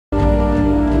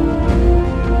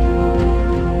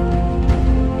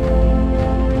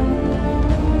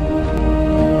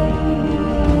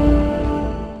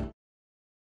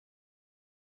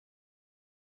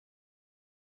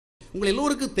உங்கள்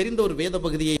எல்லோருக்கும் தெரிந்த ஒரு வேத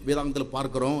பகுதியை வேதாந்தத்தில்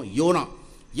பார்க்கிறோம்.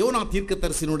 யோனா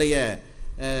தீர்க்கதரிசியினுடைய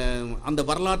அந்த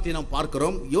வரலாற்றை நாம்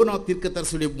பார்க்கிறோம். யோனா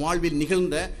தீர்க்கதரிசியுடைய வாழ்வில்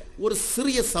நிகழ்ந்த ஒரு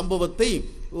சிறிய சம்பவத்தை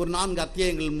ஒரு 4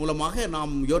 அத்தியாயங்கள் மூலமாக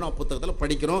நாம் யோனா புத்தகத்தில்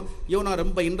படிக்கிறோம். யோனா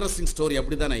ரொம்ப இன்ட்ரெஸ்டிங் ஸ்டோரி,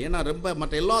 அப்படித்தானே? ஏன்னா ரொம்ப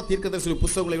மற்ற எல்லா தீர்க்கதரிசி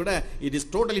புத்தகங்களை விட இட்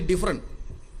இஸ் டோட்டலி டிஃப்ரெண்ட்.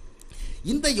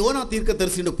 இந்த யோனா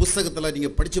தீர்க்கதரிசியுடைய புத்தகத்தில்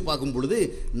நீங்கள் படித்து பார்க்கும் பொழுது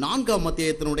 4ஆம்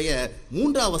அத்தியாயத்தினுடைய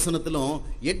 3ஆம் வசனத்திலும்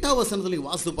 8ஆம் வசனத்திலும்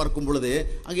வாசித்து பார்க்கும் பொழுது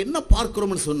அங்கே என்ன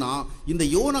பார்க்கிறோம்னு சொன்னால், இந்த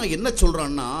யோனா என்ன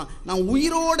சொல்கிறான்னா, நான்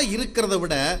உயிரோடு இருக்கிறத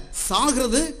விட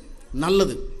சாகிறது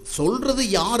நல்லது. சொல்கிறது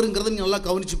யாருங்கிறத நீ நல்லா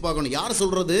கவனித்து பார்க்கணும். யார்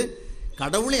சொல்கிறது?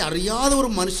 கடவுளை அறியாத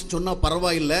ஒரு மனுஷன் சொன்னால்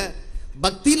பரவாயில்லை,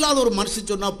 பக்தி இல்லாத ஒரு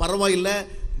மனுஷன் சொன்னால் பரவாயில்லை,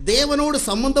 தேவனோடு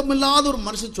சம்பந்தம் இல்லாத ஒரு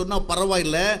மனுஷன் சொன்னால்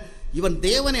பரவாயில்லை, இவன்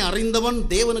தேவனை அறிந்தவன்,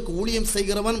 தேவனுக்கு ஊழியம்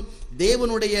செய்கிறவன்,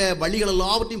 தேவனுடைய வழிகள்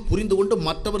எல்லாவற்றையும் புரிந்து கொண்டு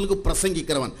மற்றவர்களுக்கு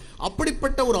பிரசங்கிக்கிறவன்,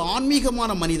 அப்படிப்பட்ட ஒரு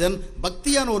ஆன்மீகமான மனிதன்,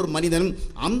 பக்தியான ஒரு மனிதன்,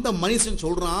 அந்த மனுஷன்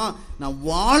சொல்றான், நான்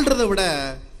வாழ்றதை விட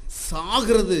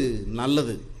சாகிறது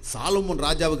நல்லது. சாலமோன்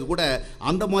ராஜாவுக்கு கூட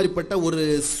அந்த மாதிரிப்பட்ட ஒரு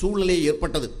சூழ்நிலை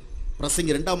ஏற்பட்டது.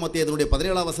 பிரசங்கி 2ஆம் அத்தியாயத்தினுடைய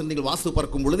 17ஆம் வசனம் நீங்கள் வாசித்து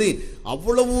பார்க்கும் பொழுது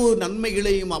அவ்வளவு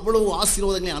நன்மைகளையும் அவ்வளவு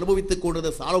ஆசீர்வாதங்களையும் அனுபவித்துக்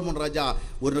கொண்டது சாலமோன் ராஜா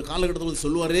ஒரு காலகட்டத்தில்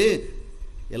சொல்லுவாரு,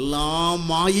 எல்லா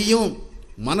மாயையும்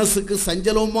மனசுக்கு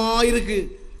சஞ்சலமா இருக்கு,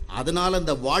 அதனால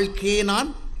இந்த வாழ்க்கையை நான்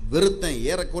வெறுத்தேன்,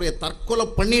 ஏறக்குறைய தற்கொலை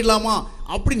பண்ணிடலாமா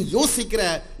அப்படின்னு யோசிக்கிற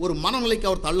ஒரு மனநிலைக்கு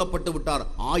அவர் தள்ளப்பட்டு விட்டார்.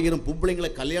 1000 பொம்பளைங்களை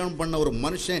கல்யாணம் பண்ண ஒரு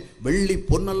மனுஷன், வெள்ளி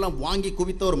பொன்னெல்லாம் வாங்கி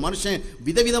குவித்த ஒரு மனுஷன்,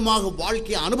 விதவிதமாக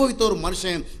வாழ்க்கையை அனுபவித்த ஒரு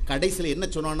மனுஷன், கடைசியில் என்ன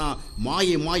சொன்னான்னா,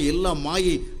 மாயை எல்லாம்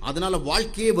மாயை, அதனால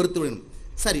வாழ்க்கையே வெறுத்து விடணும்.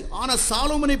 சரி, ஆனா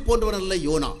சாலோமனை போன்றவர் அல்ல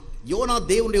யோனா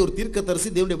தேவனுடைய ஒரு தீர்க்கதரிசி,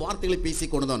 தேவனுடைய வார்த்தைகளை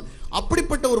பேசிக் கொண்டதான்.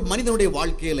 அப்படிப்பட்ட ஒரு மனிதனுடைய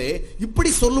வாழ்க்கையிலே இப்படி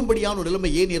சொல்லும்படியான ஒரு நிலைமை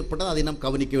ஏன் ஏற்பட்டது, அதை நாம்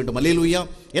கவனிக்க வேண்டும். அல்லேலூயா.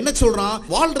 என்ன சொல்றான்?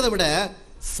 வாழ்றதை விட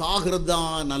சாகிறது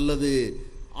தான் நல்லது.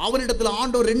 அவனிடத்தில்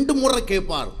ஆண்டவர் 2 முறை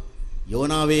கேட்பார்,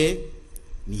 யோனாவே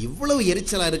நீ இவ்வளவு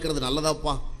எரிச்சலா இருக்கிறது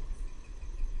நல்லதாப்பா,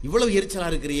 இவ்வளவு எரிச்சலா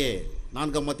இருக்கிறியே,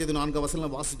 4ஆம் அத்தியாயம் 4ஆம்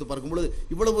வசனம் வாசித்து பார்க்கும்பொழுது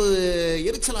இவ்வளவு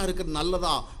எரிச்சலா இருக்கிறது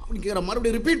நல்லதா அப்படின்னு கேட்கிற,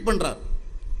 மறுபடியும் ரிப்பீட் பண்றார்.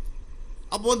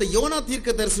 அப்போ அந்த யோனா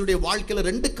தீர்க்கதரிசியுடைய வாழ்க்கையில்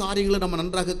 2 காரியங்களை நம்ம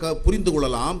நன்றாக புரிந்து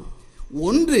கொள்ளலாம்.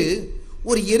 ஒன்று,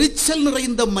 ஒரு எரிச்சல்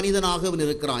நிறைந்த மனிதனாக அவன்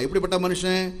இருக்கிறான். எப்படிப்பட்ட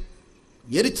மனுஷன்?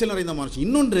 எரிச்சல் நிறைந்த மனுஷன்.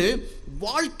 இன்னொன்று,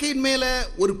 வாழ்க்கையின் மேல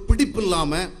ஒரு பிடிப்பு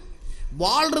இல்லாம,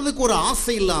 வாழ்றதுக்கு ஒரு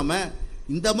ஆசை இல்லாம,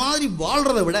 இந்த மாதிரி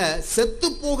வாழ்றதை விட செத்து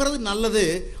போகிறது நல்லது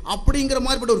அப்படிங்கிற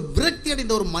மாதிரிப்பட்ட ஒரு விரக்தி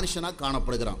அடைந்த ஒரு மனுஷனாக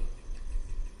காணப்படுகிறான்.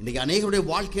 இன்னைக்கு அநேகருடைய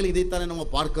வாழ்க்கையில் இதைத்தானே நம்ம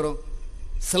பார்க்கிறோம்.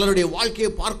 சிலருடைய வாழ்க்கையை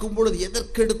பார்க்கும் பொழுது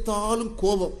எதற்கெடுத்தாலும்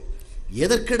கோபம்,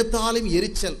 எதற்கெடுத்தாலும்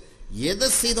எரிச்சல், எதை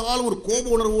செய்தாலும் ஒரு கோப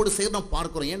உணர்வோடு செய்ய நாம்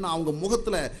பார்க்கிறோம். ஏன்னா அவங்க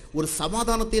முகத்துல ஒரு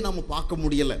சமாதானத்தையும் நம்ம பார்க்க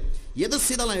முடியல. எதை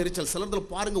செய்தாலும் எரிச்சல். சிலர்ல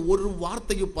பாருங்க, ஒரு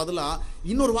வார்த்தைக்கு பதிலா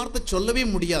இன்னொரு வார்த்தை சொல்லவே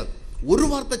முடியாது. ஒரு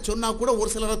வார்த்தை சொன்னா கூட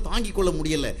ஒரு சிலரை தாங்கிக் கொள்ள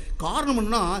முடியல. காரணம்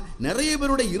என்ன? நிறைய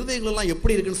பேருடைய இருதயங்கள் எல்லாம்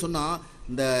எப்படி இருக்குன்னு சொன்னா,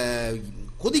 இந்த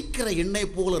கொதிக்கிற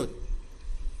எண்ணெய் போல இருக்கு.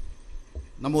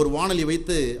 நம்ம ஒரு வாணலி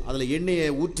வைத்து அதில் எண்ணெயை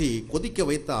ஊற்றி கொதிக்க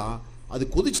வைத்தா அது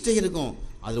கொதிச்சுட்டே இருக்கும்.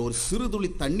 அதில் ஒரு சிறு துளி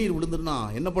தண்ணீர் விழுந்துருன்னா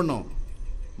என்ன பண்ணும்?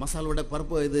 மசாலா வடை,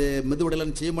 பருப்பு, இது மெது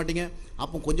வடையெல்லாம் செய்ய மாட்டீங்க.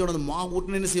 அப்போ கொஞ்சோட அந்த மாவு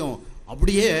ஊட்டின என்ன செய்யும்?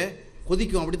 அப்படியே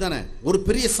கொதிக்கும். அப்படி தானே? ஒரு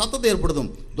பெரிய சத்தத்தை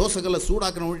ஏற்படுத்தும். தோசைக்கல்ல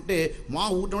சூடாக்கணும் விட்டு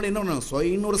மாவு ஊட்டினோட என்ன பண்ணும்?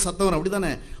 இன்னொரு சத்தம் வரும். அப்படி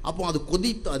தானே? அப்போ அது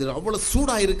அது அவ்வளோ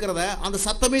சூடாக இருக்கிறத அந்த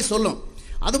சத்தமே சொல்லும்.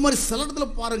 அது மாதிரி சில இடத்துல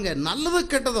பாருங்க, நல்லதோ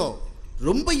கெட்டதோ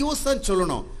ரொம்ப யோசித்தான்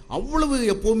சொல்லணும். அவ்வளவு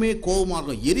எப்பவுமே கோபமாக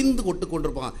இருக்கும், எரிந்து கொட்டு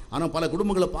கொண்டிருப்பான். ஆனால் பல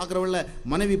குடும்பங்களை பார்க்குறவங்கள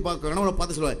மனைவி கணவனை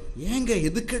பார்த்து சொல்லுவாங்க, ஏங்க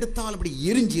எதுக்கு எடுத்தாலும் அப்படி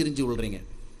எரிஞ்சு விழுறீங்க,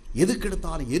 எதுக்கு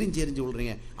எடுத்தாலும் எரிஞ்சு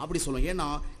விழுறீங்க அப்படி சொல்லுவாங்க. ஏன்னா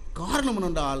காரணம்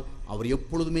என்னென்றால் அவர்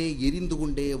எப்பொழுதுமே எரிந்து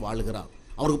கொண்டே வாழ்கிறார்.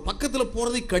 அவருக்கு பக்கத்தில்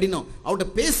போறதே கடினம்,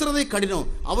 அவர்கிட்ட பேசுறதே கடினம்,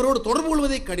 அவரோடு தொடர்பு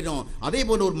கொள்வதே கடினம். அதே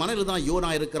போன்ற ஒரு மனநிலை தான் யோனா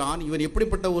இருக்கிறான். இவன்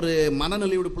எப்படிப்பட்ட ஒரு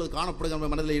மனநிலையோடு இப்பொழுது காணப்படுகிற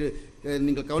மனநிலை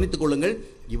நீங்கள் கவனித்துக் கொள்ளுங்கள்.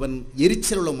 இவன்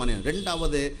எரிச்சல் உள்ள மனிதன்.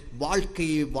 2வது,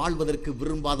 வாழ்க்கையை வாழ்வதற்கு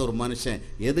விரும்பாத ஒரு மனுஷன்.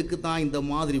 எதுக்கு தான் இந்த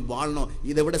மாதிரி வாழணும்,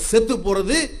 இதை விட செத்து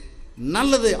போறது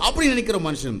நல்லது அப்படி நினைக்கிற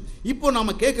மனுஷன். இப்போ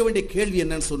நாம கேட்க வேண்டிய கேள்வி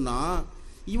என்னன்னு சொன்னா,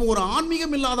 இவன் ஒரு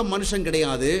ஆன்மீகம் இல்லாத மனுஷன்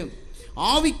கிடையாது,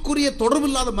 ஆவிக்குரிய தொடர்பு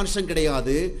இல்லாத மனுஷன்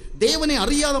கிடையாது, தேவனை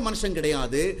அறியாத மனுஷன்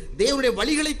கிடையாது, தேவனுடைய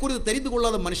வழிகளை குறித்து தெரிந்து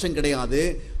கொள்ளாத மனுஷன் கிடையாது.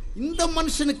 இந்த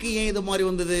மனுஷனுக்கு ஏன் இது மாதிரி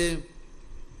வந்தது?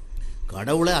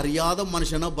 கடவுளை அறியாத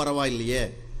மனுஷனா பரவாயில்லையே,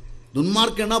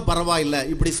 துன்மார்க்கனா பரவாயில்லை,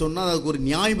 இப்படி சொன்னா அதுக்கு ஒரு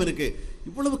நியாயம் இருக்கு.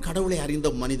 இவ்வளவு கடவுளை அறிந்த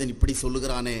மனிதன் இப்படி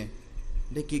சொல்லுகிறானே.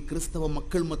 இன்றைக்கு கிறிஸ்தவ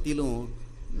மக்கள் மத்தியிலும்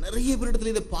நிறைய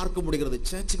பேரிடத்துல இதை பார்க்க முடிகிறது.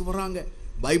 சர்ச்சுக்கு வர்றாங்க,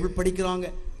 பைபிள் படிக்கிறாங்க,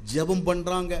 ஜெபம்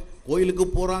பண்றாங்க, கோயிலுக்கு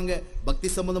போறாங்க, பக்தி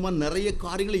சம்பந்தமா நிறைய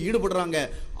காரியங்களில் ஈடுபடுறாங்க.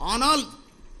 ஆனால்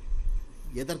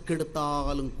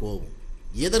எதற்கெடுத்தாலும் கோபம்,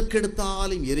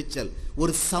 எதற்கெடுத்தாலும் எரிச்சல்,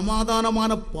 ஒரு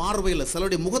சமாதானமான பார்வையில்.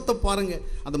 சிலருடைய முகத்தை பாருங்க,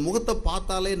 அந்த முகத்தை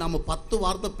பார்த்தாலே நம்ம 10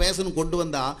 வார்த்தை பேசணும் கொண்டு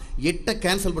வந்தா 8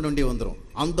 கேன்சல் பண்ண வேண்டிய வந்துடும்.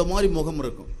 அந்த மாதிரி முகம்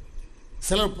இருக்கும்.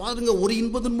 சிலர் பாருங்க, ஒரு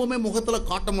இன்ப துன்பமே முகத்தில்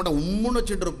காட்ட மாட்டாங்க, உம்முன்னு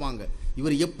வச்சுட்டு இருப்பாங்க.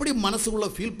 இவர் எப்படி மனசுக்குள்ள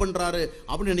ஃபீல் பண்றாரு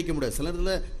அப்படின்னு நினைக்க முடியாது.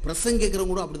 சிலர்ல பிரசங்க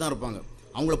கேட்குறவங்க கூட அப்படிதான் இருப்பாங்க.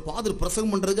 அவங்கள பார்த்து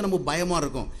பிரசங்கம் பண்ணுறதுக்கு நம்ம பயமாக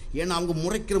இருக்கும். ஏன்னா அவங்க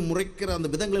முறைக்கிற அந்த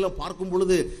விதங்களெல்லாம் பார்க்கும்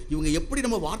பொழுது இவங்க எப்படி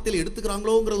நம்ம வார்த்தையில்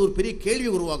எடுத்துக்கிறாங்களோங்கிறது ஒரு பெரிய கேள்வி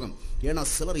உருவாகும். ஏன்னா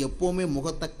சிலர் எப்போவுமே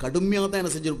முகத்தை கடுமையாக தான்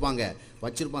என்ன செஞ்சுருப்பாங்க,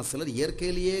 வச்சுருப்பாங்க. சிலர்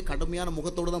இயற்கையிலேயே கடுமையான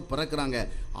முகத்தோடு தான் பிறக்கிறாங்க.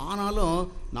 ஆனாலும்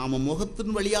நாம்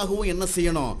முகத்தின் வழியாகவும் என்ன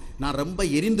செய்யணும், நான் ரொம்ப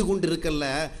எரிந்து கொண்டு இருக்கல,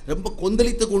 ரொம்ப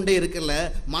கொந்தளித்து கொண்டே இருக்கல,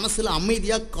 மனசில்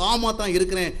அமைதியாக காமாக தான்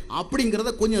இருக்கிறேன்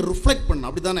அப்படிங்கிறத கொஞ்சம் ரிஃப்ளெக்ட் பண்ணணும்.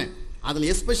 அப்படி தானே?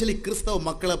 அதில் எஸ்பெஷலி கிறிஸ்தவ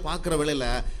மக்களை பார்க்குற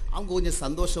வேளையில் அவங்க கொஞ்சம்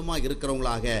சந்தோஷமாக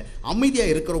இருக்கிறவங்களாக,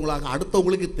 அமைதியாக இருக்கிறவங்களாக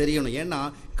அடுத்தவங்களுக்கு தெரியணும். ஏன்னா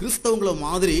கிறிஸ்தவங்களை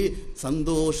மாதிரி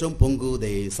சந்தோஷம்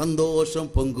பொங்குதே, சந்தோஷம்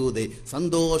பொங்குதே,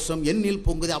 சந்தோஷம் என்னில்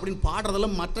பொங்குதே அப்படின்னு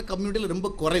பாடுறதெல்லாம் மற்ற கம்யூனிட்டியில் ரொம்ப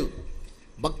குறைவு.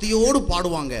 பக்தியோடு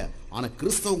பாடுவாங்க. ஆனால்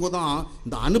கிறிஸ்தவங்க தான்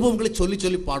இந்த அனுபவங்களை சொல்லி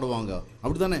சொல்லி பாடுவாங்க.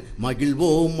 அப்படித்தானே?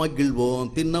 மகிழ்வோம்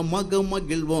மகிழ்வோம் தின்ன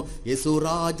மகிழ்வோம்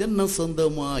யேசுராஜன்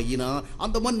சொந்தமாயினா,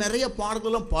 அந்த மாதிரி நிறைய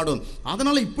பாடல்கள்லாம் பாடும்.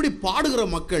 அதனால இப்படி பாடுகிற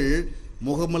மக்கள்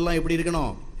முகமெல்லாம் எப்படி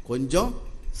இருக்கணும், கொஞ்சம்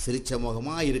சிரிச்ச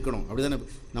முகமாக இருக்கணும். அப்படிதானே?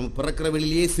 நம்ம பிறக்கிற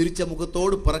வெளியிலேயே சிரிச்ச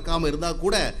முகத்தோடு பிறக்காமல் இருந்தால்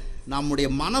கூட நம்முடைய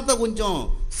மனதை கொஞ்சம்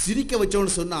சிரிக்க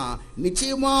வச்சோன்னு சொன்னால்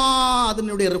நிச்சயமாக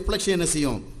அதனுடைய ரிஃப்ளெக்ஷன் என்ன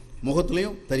செய்யும்,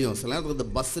 முகத்துலையும் தெரியும். சில நேரத்தில் இந்த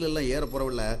பஸ்ஸில் எல்லாம் ஏற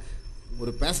போகிறவில்ல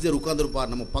ஒரு பேசஞ்சர்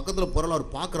உட்காந்துருப்பார், நம்ம பக்கத்தில் போகிறல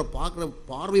அவர் பார்க்குற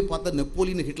பார்வை பார்த்தா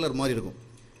நெப்போலியன் ஹிட்லர் மாதிரி இருக்கும்.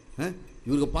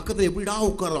 இவருக்கு பக்கத்தில் எப்படிடா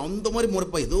உட்காரலாம் அந்த மாதிரி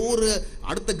முறைப்பா, ஏதோ ஒரு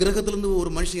அடுத்த கிரகத்திலேருந்து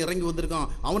ஒரு மனுஷன் இறங்கி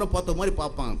வந்திருக்கான் அவனை பார்த்த மாதிரி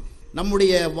பார்ப்பாங்க.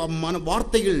 நம்முடைய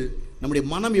வார்த்தைகள், நம்முடைய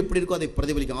மனம் எப்படி இருக்கோ அதை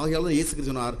பிரதிபலிக்கும். ஆகையால் தான் இயேசு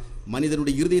கிறிஸ்து சொன்னார்,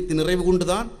 மனிதனுடைய இருதயத்தின் நிறைவு கொண்டு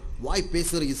தான் வாய்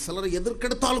பேசுகிற. சிலர்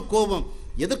எதற்கெடுத்தாலும் கோபம்,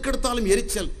 எதற்கெடுத்தாலும்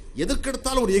எரிச்சல்,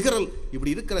 எதற்கெடுத்தாலும் ஒரு எகரல்.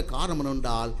 இப்படி இருக்கிற காரணம்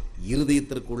என்னென்றால்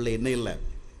இருதயத்திற்குள்ள என்ன இல்லை,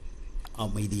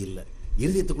 அமைதி இல்லை,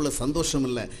 இருதயத்துக்குள்ள சந்தோஷம்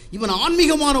இல்லை. இவன்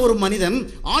ஆன்மீகமான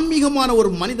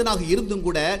ஒரு மனிதனாக இருந்தும்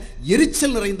கூட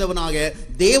எரிச்சல் நிறைந்தவனாக,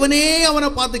 தேவனே அவனை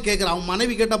பார்த்து கேட்கிறான். அவன்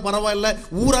மனைவி கேட்டா பரவாயில்ல,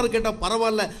 ஊரார் கேட்டா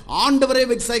பரவாயில்ல, ஆண்டவரே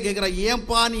வெக்ஸாய் கேட்கிறான்,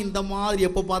 ஏன்பா நீ இந்த மாதிரி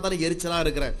எப்போ பார்த்தாலும் எரிச்சலா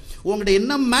இருக்கிற, உங்கள்கிட்ட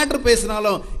என்ன மேட்டர்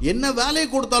பேசினாலும் என்ன வேலையை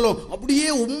கொடுத்தாலும் அப்படியே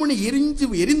உம்முன்னு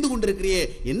எரிந்து கொண்டிருக்கிறியே,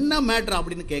 என்ன மேட்டர்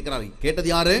அப்படின்னு கேட்கிறாரு.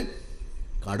 கேட்டது யாரு?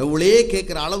 கடவுளே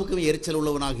கேட்கிற அளவுக்கு எரிச்சல்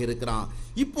உள்ளவனாக இருக்கிறான்.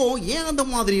 இப்போ ஏன் அந்த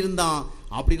மாதிரி இருந்தான்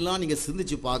அப்படின்லாம் நீங்க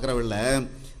சிந்திச்சு பார்க்கறவில்ல.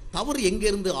 தவறு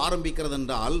எங்கிருந்து ஆரம்பிக்கிறது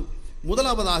என்றால்,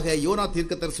 முதலாவதாக யோனா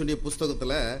தீர்க்கதரிசியுடைய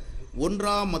புஸ்தகத்துல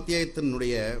 1ஆம்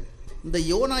அத்தியாயத்தினுடைய இந்த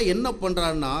யோனா என்ன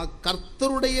பண்றான்னா,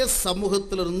 கர்த்தருடைய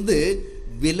சமூகத்திலிருந்து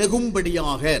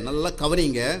விலகும்படியாக, நல்லா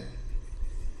கவனிங்க,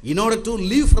 in order to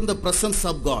leave from the presence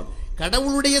of God,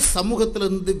 கடவுளுடைய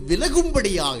சமூகத்திலிருந்து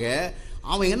விலகும்படியாக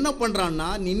அவன் என்ன பண்றான்னா,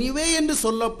 நினிவே என்று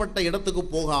சொல்லப்பட்ட இடத்துக்கு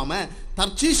போகாம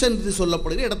தர்ஷீஷ் என்று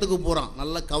சொல்லப்படுகிற இடத்துக்கு போறான்.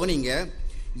 நல்லா கவனிங்க.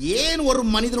 ஏன் ஒரு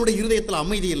மனிதனுடைய இருதயத்தில்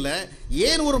அமைதி இல்லை,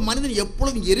 ஏன் ஒரு மனிதன்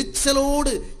எப்பொழுதும்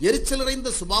எரிச்சல்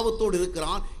நிறைந்த சுபாவத்தோடு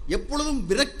இருக்கிறான், எப்பொழுதும்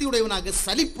விரக்தி உடையவனாக,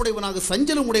 சலிப்புடையவனாக,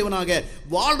 சஞ்சலம் உடையவனாக,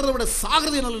 வாழ்றதை விட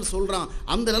சாகிறதை நல்ல சொல்றான்,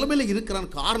 அந்த நிலைமையில இருக்கிறான்.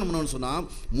 காரணம் என்னன்னு சொன்னா,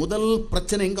 முதல்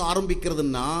பிரச்சனை எங்க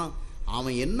ஆரம்பிக்கிறதுன்னா,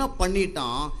 அவன் என்ன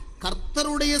பண்ணிட்டான்,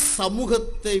 கர்த்தருடைய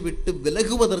சமூகத்தை விட்டு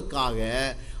விலகுவதற்காக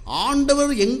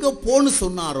ஆண்டவர் எங்க போன்னு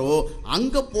சொன்னாரோ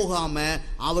அங்க போகாம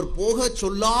அவர் போக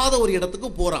சொல்லாத ஒரு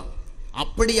இடத்துக்கு போறான்.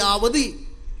 அப்படியாவது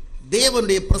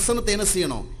தேவனுடைய பிரசன்னத்தை என்ன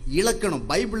செய்யணும், இழக்கணும்.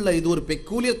 பைபிள்ல இது ஒரு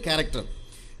பெக்கூலியர் கேரக்டர்.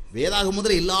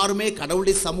 வேதாகமத்தில் எல்லாருமே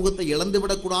கடவுளுடைய சமூகத்தை இழந்து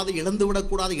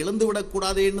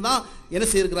விடக்கூடாதுன்னு தான் என்ன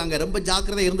செய்யிருக்கிறாங்க, ரொம்ப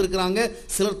ஜாக்கிரதை இருந்திருக்கிறாங்க.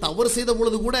 சிலர் தவறு செய்த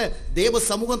பொழுது கூட தேவ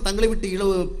சமூகம் தங்களை விட்டு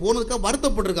போனதுக்காக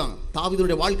வருத்தப்பட்டிருக்காங்க.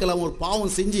 தாவீதுடைய வாழ்க்கையில் அவன் ஒரு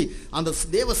பாவம் செஞ்சு அந்த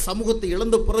தேவ சமூகத்தை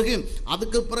இழந்த பிறகு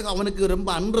அதுக்கு பிறகு அவனுக்கு ரொம்ப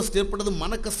அன்ரெஸ்ட் ஏற்பட்டது,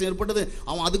 மன கஷ்டம் ஏற்பட்டது.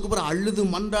 அவன் அதுக்கு பிறகு அழுது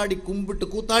மன்றாடி கும்பிட்டு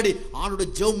கூத்தாடி ஆண்டோட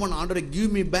ஜெபம், ஆண்டோட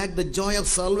give me back the joy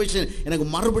of salvation, எனக்கு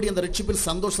மறுபடியும் அந்த ரட்சிப்பின்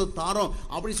சந்தோஷத்தை தாரோம்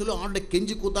அப்படின்னு சொல்லி ஆண்டோட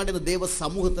கெஞ்சி கூத்தாடி அந்த தேவ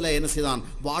சமூகத்தில் என்ன செய்தான்,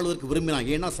 வாழ்வதற்கு விரும்பினான்.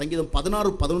 ஏன்னா சங்கீதம்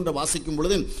 16:11 வாசிக்கும்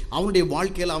பொழுது அவனுடைய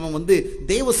வாழ்க்கையில் அவன்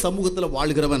தேவ சமூகத்தில்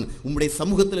வாழ்கிறவன், உம்முடைய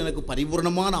சமூகத்தில் எனக்கு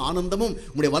பரிபூர்ணமான ஆனந்தமும்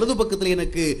உம்முடைய வலது பக்கத்தில்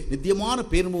எனக்கு நித்தியமான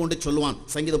பேரும்பு ஒன்று சொல்லுவான்.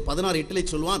 சங்கீதம் 16:8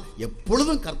 சொல்லுவான்,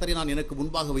 எப்பொழுதும் கர்த்தரை நான் எனக்கு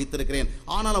முன்பாக வைத்திருக்கிறேன்.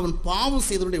 ஆனால் அவன் பாவம்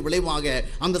செய்தனுடைய விளைவாக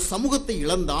அந்த சமூகத்தை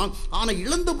இழந்தான். ஆனால்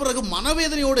இழந்த பிறகு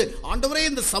மனவேதனையோடு, ஆண்டவரே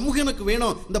இந்த சமூகம் எனக்கு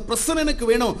வேணும், இந்த பிரசன்னம் எனக்கு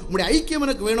வேணும், உம்முடைய ஐக்கியம்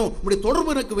எனக்கு வேணும், உம்முடைய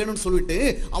தொடர்பு எனக்கு வேணும்னு சொல்லிட்டு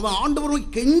அவன் ஆண்டவரை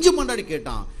கெஞ்சி மன்றாடி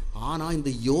கேட்டான். ஆனா இந்த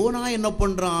யோனா என்ன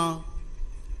பண்றான்,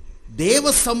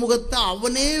 தேவ சமூகத்தை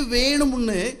அவனே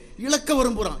வேணும்னு இழக்க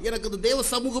விரும்புறான். எனக்கு இந்த தேவ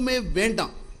சமூகமே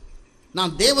வேண்டாம்,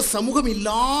 நான் தேவ சமூகம்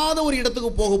இல்லாத ஒரு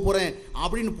இடத்துக்கு போக போறேன்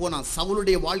அப்படின்னு போனான்.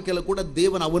 சவுலுடைய வாழ்க்கையில கூட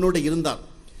தேவன் அவனோட இருந்தார்.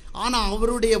 ஆனா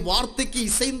அவருடைய வார்த்தைக்கு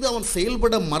இசைந்து அவன்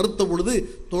செயல்பட மறுத்த பொழுது,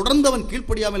 தொடர்ந்து அவன்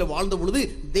கீழ்ப்படியாமல் வாழ்ந்த பொழுது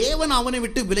தேவன் அவனை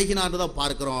விட்டு விலகினார் தான்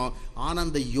பார்க்கிறோம். ஆனா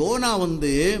அந்த யோனா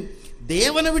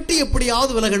தேவனை விட்டு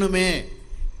எப்படியாவது விலகணுமே,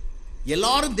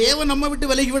 எல்லாரும் தேவன் நம்ம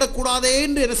விட்டு விலகிவிடக் கூடாதே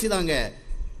என்று என்ன செய்தாங்க,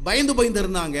 பயந்து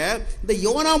இருந்தாங்க. இந்த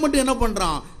யோனா மட்டும் என்ன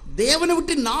பண்றான், தேவனை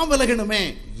விட்டு நான் விலகணுமே.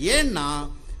 ஏன்னா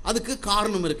அதுக்கு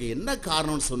காரணம் இருக்கு. என்ன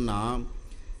காரணம்னு சொன்னா,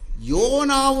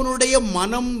 யோனாவுடைய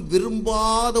மனம்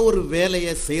விரும்பாத ஒரு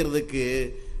வேலையை செய்யறதுக்கு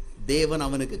தேவன்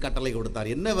அவனுக்கு கட்டளை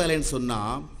கொடுத்தார். என்ன வேலைன்னு சொன்னா,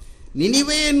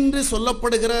 நினிவே என்று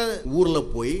சொல்லப்படுகிற ஊர்ல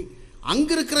போய்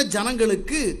அங்க இருக்கிற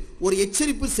ஜனங்களுக்கு ஒரு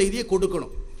எச்சரிப்பு செய்தியை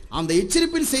கொடுக்கணும். அந்த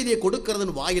எச்சரிப்பின் செய்தியை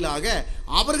கொடுக்கிறதன் வாயிலாக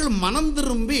அவர்கள் மனம்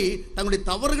திரும்பி தங்களுடைய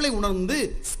தவறுகளை உணர்ந்து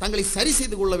தங்களை சரி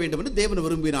செய்து கொள்ள வேண்டும் என்று தேவன்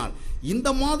விரும்பினார். இந்த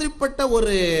மாதிரிப்பட்ட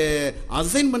ஒரு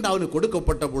அசைன்மெண்ட் அவனுக்கு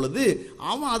கொடுக்கப்பட்ட பொழுது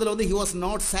அவன் அதுல he was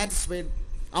not satisfied.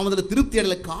 அவன் அதில் திருப்தி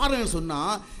அடையல. காரணம் சொன்னா,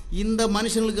 இந்த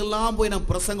மனுஷங்களுக்கெல்லாம் போய் நான்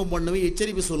பிரசங்கம் பண்ணுவேன்,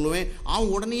 எச்சரிப்பு சொல்லுவேன்,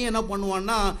 அவன் உடனே என்ன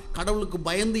பண்ணுவான்னா கடவுளுக்கு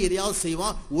பயந்து எதையாவது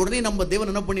செய்வான். உடனே நம்ம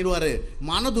தேவன் என்ன பண்ணிடுவாரு,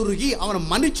 மனதுருகி அவனை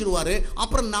மன்னிச்சிடுவாரு.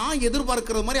 அப்புறம் நான்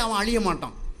எதிர்பார்க்கிற மாதிரி அவன் அழிய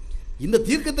மாட்டான். இந்த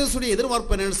தீர்க்கதரிசியுடைய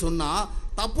எதிர்பார்ப்பு என்னன்னு சொன்னா,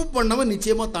 தப்பு பண்ணவன்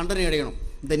நிச்சயமா தண்டனை அடையணும்.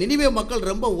 இந்த நினிவே மக்கள்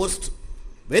ரொம்ப worst,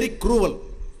 வெரி க்ரூவல்,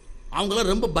 அவங்கள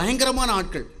ரொம்ப பயங்கரமான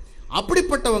ஆட்கள்.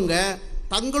 அப்படிப்பட்டவங்க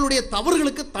தங்களுடைய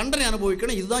தவறுகளுக்கு தண்டனை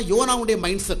அனுபவிக்கணும். இதுதான் யோனாவுடைய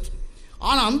மைண்ட் செட்.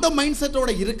 ஆனா அந்த மைண்ட்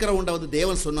செட்டோட இருக்கிறவன்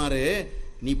தேவன் சொன்னாரு,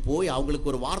 நீ போய் அவங்களுக்கு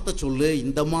ஒரு வார்த்தை சொல்லு,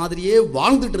 இந்த மாதிரியே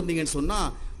வாழ்ந்துட்டு இருந்தீங்கன்னு சொன்னா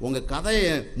உங்க கதையை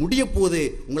முடிய போகுது,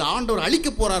 உங்களை ஆண்டவர் அழிக்க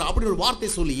போறாரு அப்படின்னு ஒரு வார்த்தை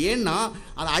சொல்லி. ஏன்னா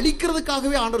அதை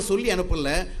அழிக்கிறதுக்காகவே ஆண்டவர் சொல்லி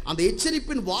அனுப்பல, அந்த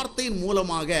எச்சரிப்பின் வார்த்தையின்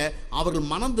மூலமாக அவர்கள்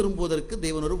மனம் திரும்புவதற்கு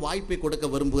தேவன் ஒரு வாய்ப்பை கொடுக்க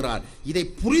விரும்புகிறார். இதை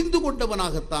புரிந்து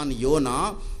கொண்டவனாகத்தான் யோனா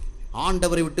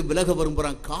ஆண்டவரை விட்டு விலக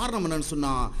விரும்புகிறான். காரணம் என்னன்னு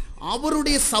சொன்னா,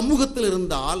 அவருடைய சமூகத்தில்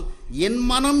இருந்தால் என்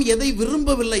மனம் எதை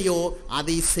விரும்பவில்லையோ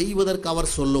அதை செய்வதற்கு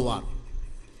அவர் சொல்லுவார்.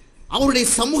 அவருடைய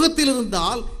சமூகத்தில்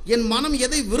இருந்தால் என் மனம்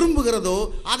எதை விரும்புகிறதோ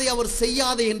அதை அவர்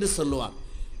செய்யாதே என்று சொல்லுவார்.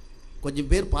 கொஞ்சம்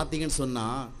பேர் பார்த்தீங்கன்னு சொன்னா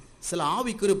சில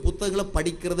ஆவிக்குரிய புத்தகங்களை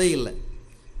படிக்கிறதே இல்லை.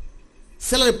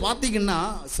 சிலர் பார்த்தீங்கன்னா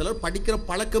சிலர் படிக்கிற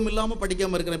பழக்கம் இல்லாமல்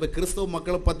படிக்காமல் இருக்கிற. இப்போ கிறிஸ்தவ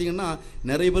மக்களை பார்த்தீங்கன்னா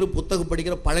நிறைய பேர் புத்தகம்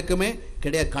படிக்கிற பழக்கமே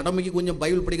கிடையாது. கடமைக்கு கொஞ்சம்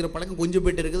பைபிள் படிக்கிற பழக்கம் கொஞ்சம்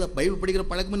பேட்டு இருக்குது, பைபிள் படிக்கிற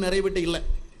பழக்கமே நிறைய பேட்டு இல்லை,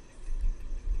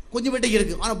 கொஞ்சம் பேட்டு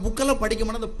இருக்கு. ஆனால் புக்கெல்லாம் படிக்க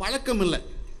மாட்டேன், அந்த பழக்கம் இல்லை.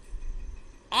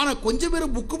 ஆனால் கொஞ்சம்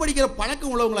பேர் புக்கு படிக்கிற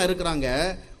பழக்கம் உள்ளவங்களா இருக்கிறாங்க.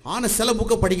 ஆனால் சில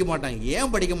புக்கை படிக்க மாட்டாங்க.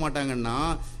 ஏன் படிக்க மாட்டாங்கன்னா,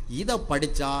 இதை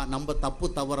படித்தா நம்ம தப்பு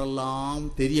தவறெல்லாம்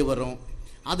தெரிய வரும்,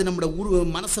 அது நம்மளோட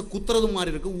மனசை குத்துறது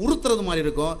மாதிரி இருக்கும், உறுத்துறது மாதிரி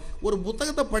இருக்கும். ஒரு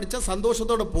புத்தகத்தை படித்தா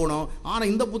சந்தோஷத்தோடு போனோம், ஆனால்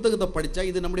இந்த புத்தகத்தை படித்தா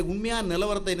இது நம்முடைய உண்மையான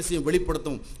நிலவரத்தை என்ன செய்யும்,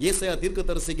 வெளிப்படுத்தும். ஏசாயா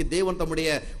தீர்க்கதரிசிக்கு தேவன் தம்முடைய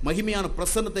மகிமையான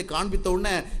பிரசன்னத்தை காண்பித்த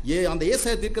உடனே அந்த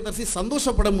ஏசாயா தீர்க்கதரிசி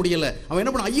சந்தோஷப்பட முடியல. அவன்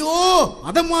என்ன பண்ண, ஐயோ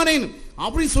அதமானேன்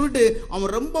அப்படின்னு சொல்லிட்டு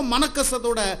அவன் ரொம்ப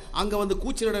மனக்கசத்தோட அங்கே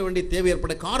கூச்சலிட வேண்டிய தேவை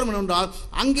ஏற்பட்ட. காரணம் என்னென்றால்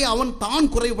அங்கே அவன்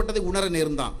தான் குறைபட்டதை உணர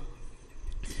நேர்ந்தான்.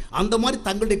 அந்த மாதிரி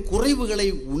தங்களுடைய குறைவுகளை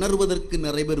உணர்வதற்கு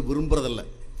நிறைய பேர் விரும்புறதில்லை.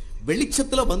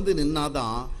 வெளிச்சத்தில்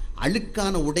நின்னாதான்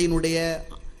அழுக்கான உடையினுடைய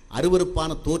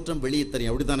அருவருப்பான தோற்றம் வெளியே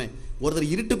தெரியும். அப்படித்தானே?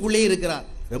 ஒருத்தர் இருட்டுக்குள்ளே இருக்கிறார்,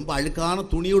 ரொம்ப அழுக்கான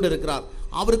துணியோடு இருக்கிறார்,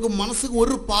 அவருக்கு மனசுக்கு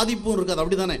ஒரு பாதிப்பும் இருக்காது.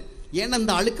 அப்படித்தானே? ஏன்னா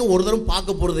இந்த அழுக்க ஒரு தரம்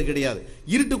பார்க்க போறது கிடையாது.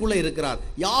 இருட்டுக்குள்ளே இருக்கிறார்,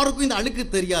 யாருக்கும் இந்த அழுக்கு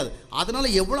தெரியாது. அதனால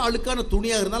எவ்வளவு அழுக்கான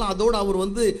துணியாக இருந்தாலும் அதோடு அவர்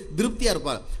திருப்தியா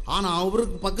இருப்பார். ஆனா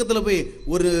அவருக்கு பக்கத்தில் போய்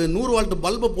ஒரு 100 வால்ட்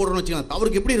பல்பை போடுறோம்னு வச்சுக்கோங்க,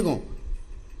 அவருக்கு எப்படி இருக்கும்,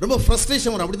 ரொம்ப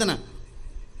ஃப்ரஸ்ட்ரேஷன் வரும். அப்படித்தானே?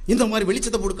 இந்த மாதிரி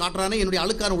வெளிச்சத்தை போட்டு காட்டுறானே, என்னுடைய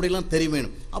அழுக்கான உடையெல்லாம்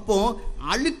தெரியும். அப்போ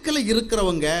அழுக்கில்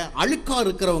இருக்கிறவங்க, அழுக்கா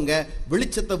இருக்கிறவங்க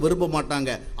வெளிச்சத்தை விரும்ப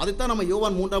மாட்டாங்க. அதைத்தான் நம்ம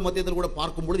யோவான் 3ஆம் அத்தியாயத்தில் கூட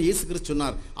பார்க்கும்பொழுது இயேசு கிறிஸ்து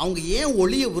சொன்னார், அவங்க ஏன்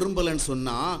ஒளியை விரும்பலன்னு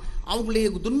சொன்னா, அவங்களுடைய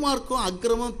துன்மார்க்கம்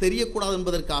அக்கிரமம் தெரியக்கூடாது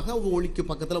என்பதற்காக அவங்க ஒளிக்கு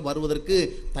பக்கத்தில் வருவதற்கு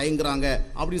தயங்குறாங்க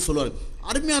அப்படின்னு சொல்லுவார்.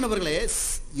 அருமையானவர்களே,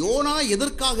 யோனா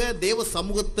எதற்காக தேவ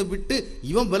சமூகத்தை விட்டு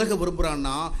இவன் விலக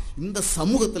விரும்புறான்னா, இந்த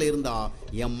சமூகத்தில் இருந்தா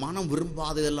என் மனம்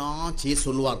விரும்பாததெல்லாம் செய்ய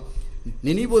சொல்லுவார்.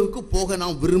 நினிவேவுக்கு போக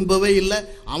நான் விரும்பவே இல்லை.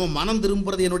 அவன் மனம்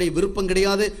திரும்புறது என்னுடைய விருப்பம்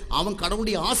கிடையாது. அவன்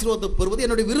கடவுளுடைய ஆசீர்வாதத்தை பெறுவது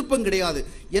என்னுடைய விருப்பம் கிடையாது.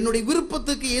 என்னுடைய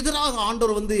விருப்பத்துக்கு எதிராக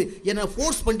ஆண்டவர் என்னை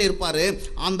ஃபோர்ஸ் பண்ணிட்டே இருப்பாரு.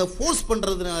 அந்த ஃபோர்ஸ்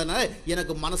பண்றதுனால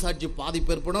எனக்கு மனசாட்சி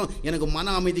பாதிப்பு ஏற்படும், எனக்கு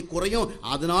மன அமைதி குறையும்.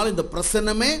 அதனால இந்த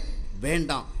பிரசன்னமே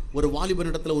வேண்டாம். ஒரு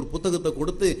வாலிபனிடத்தில் ஒரு புத்தகத்தை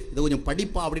கொடுத்து இதை கொஞ்சம்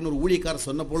படிப்பா அப்படின்னு ஒரு ஊழியக்காரர்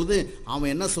சொன்ன பொழுது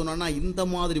அவன் என்ன சொன்னான்னா, இந்த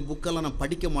மாதிரி புக்கெல்லாம் நான்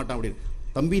படிக்க மாட்டேன் அப்படின்னு.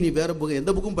 தம்பி, நீ வேற புக்கு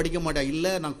எந்த புக்கும் படிக்க மாட்டேன்?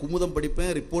 இல்லை, நான் குமுதம்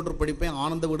படிப்பேன், ரிப்போர்ட்டர் படிப்பேன்,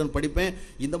 ஆனந்த விகடன் படிப்பேன்,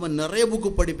 இந்த மாதிரி நிறைய புக்கு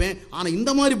படிப்பேன், ஆனால்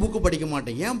இந்த மாதிரி புக்கு படிக்க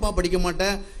மாட்டேன். ஏன்பா படிக்க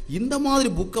மாட்டேன்? இந்த மாதிரி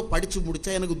புக்கை படித்து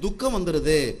முடித்தா எனக்கு துக்கம்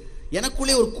வந்துடுது,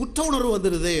 எனக்குள்ளே ஒரு குற்ற உணர்வு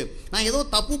வந்துடுது. நான் ஏதோ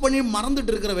தப்பு பண்ணி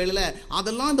மறந்துட்டு இருக்கிற வேளையில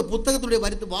அதெல்லாம் இந்த புத்தகத்துடைய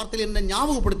வார்த்தையில் என்ன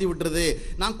ஞாபகப்படுத்தி விட்டுருது.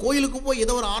 நான் கோயிலுக்கு போய்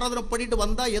ஏதோ ஒரு ஆராதனை பண்ணிட்டு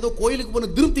வந்தா ஏதோ கோயிலுக்கு போன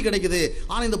திருப்தி கிடைக்குது.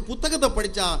 ஆனா இந்த புத்தகத்தை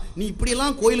படிச்சா நீ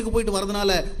இப்படியெல்லாம் கோயிலுக்கு போயிட்டு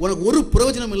வரதுனால உனக்கு ஒரு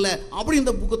பிரயோஜனம் இல்லை அப்படி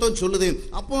இந்த புத்தகம் சொல்லுது.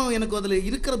 அப்போ எனக்கு அதுல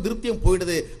இருக்கிற திருப்தியும்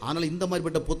போயிடுது. அதனால இந்த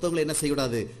மாதிரிப்பட்ட புத்தகங்களை என்ன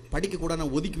செய்யக்கூடாது, படிக்க கூட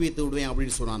நான் ஒதுக்கி வைத்து விடுவேன்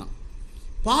அப்படின்னு சொன்னானா.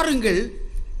 பாருங்கள்,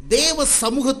 தேவ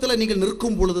சமூகத்தில் நீங்கள்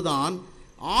நிற்கும் பொழுதுதான்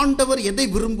ஆண்டவர் எதை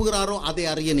விரும்புகிறாரோ அதை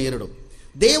அறிய நேரிடும்.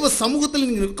 தேவ சமூகத்தில்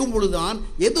நீங்கள் நிற்கும் பொழுதுதான்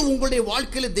எது உங்களுடைய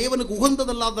வாழ்க்கையில் தேவனுக்கு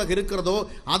உகந்ததல்லாதாக இருக்கிறதோ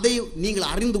அதை நீங்கள்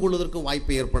அறிந்து கொள்வதற்கு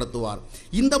வாய்ப்பை ஏற்படுத்துவார்.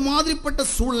 இந்த மாதிரிப்பட்ட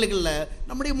சூழ்நிலைகளில்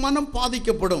நம்முடைய மனம்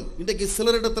பாதிக்கப்படும். இன்றைக்கு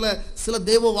சிலரிடத்துல சில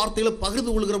தேவ வார்த்தைகளை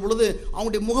பகிர்ந்து கொள்கிற பொழுது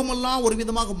அவங்களுடைய முகமெல்லாம் ஒரு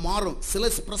விதமாக மாறும்.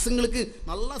 சில பிரசங்களுக்கு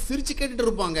நல்லா சிரிச்சு கேட்டுட்டு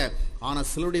இருப்பாங்க. ஆனால்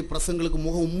சிலருடைய பிரசங்களுக்கு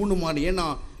முகம் உம்முன்னு மாறும். ஏன்னா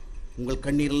உங்கள்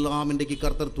கண்ணீர் எல்லாம் இன்றைக்கு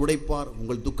கர்த்தர் துடைப்பார்.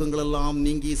 உங்கள் துக்கங்கள் எல்லாம்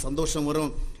நீங்கி சந்தோஷம் வரும்.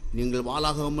 நீங்கள்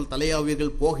வாளாகாமல் தலையாவீர்கள்,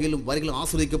 போகையிலும் வரிகளும்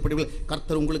ஆசீர்வதிக்கப்படுவீர்கள்.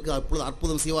 கர்த்தர் உங்களுக்கு அப்பொழுது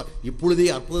அற்புதம் செய்வார், இப்பொழுதே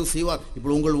அற்புதம் செய்வார்.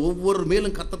 இப்பொழுது உங்கள் ஒவ்வொரு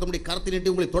மேலும் கர்த்தர் தம்முடைய கரத்தை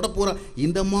நீட்டி உங்களை தொட போறார்.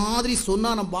 இந்த மாதிரி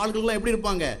சொன்னா நம்ம ஆள்கள்லாம் எப்படி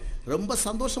இருப்பாங்க, ரொம்ப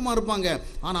சந்தோஷமா இருப்பாங்க.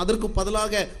 ஆனால் அதற்கு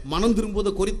பதிலாக மனம்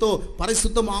திரும்புவதை குறித்தோ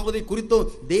பரிசுத்தம் ஆவதை குறித்தோ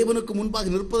தேவனுக்கு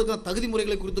முன்பாக நிற்பதற்கான தகுதி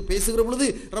முறைகளை குறித்து பேசுகிற பொழுது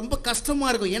ரொம்ப கஷ்டமா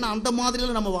இருக்கும். ஏன்னா அந்த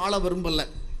மாதிரிலாம் நம்ம வாழ விரும்பல.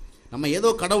 நம்ம ஏதோ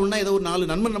கடவுள்னா ஏதோ ஒரு 4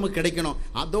 நன்மை நமக்கு கிடைக்கணும்,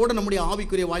 அதோட நம்முடைய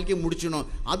ஆவிக்குரிய வாழ்க்கையை முடிச்சிடணும்.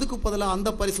 அதுக்கு பதிலாக அந்த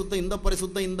பரிசுத்தம் இந்த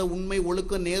பரிசுத்தம் இந்த உண்மை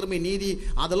ஒழுக்கம் நேர்மை நீதி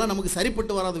அதெல்லாம் நமக்கு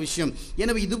சரிப்பட்டு வராத விஷயம்.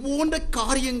 எனவே இது போன்ற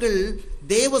காரியங்கள்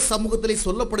தேவ சமூகத்திலே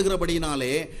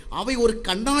சொல்லப்படுகிறபடினாலே அவை ஒரு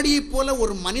கண்ணாடியை போல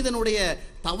ஒரு மனிதனுடைய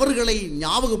தவறுகளை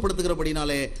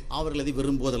ஞாபகப்படுத்துகிறபடினாலே அவர்கள் அதை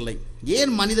விரும்புவதில்லை.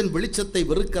 ஏன் மனிதன் வெளிச்சத்தை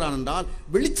வெறுக்கிறான் என்றால்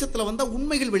வெளிச்சத்தில் வந்தால்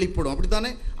உண்மைகள் வெளிப்படும்,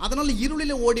 அப்படித்தானே? அதனால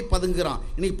இருளில ஓடி பதுங்குறான்.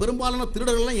 இன்னைக்கு பெரும்பாலான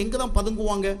திருடர்கள்லாம் எங்கே தான்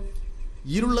பதுங்குவாங்க?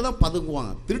 இருளில் தான்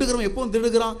பதுங்குவாங்க. திருடுகிறவன் எப்பவும்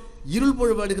திருடுகிறான், இருள்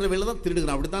பொழுவாடுகிற வேலை தான்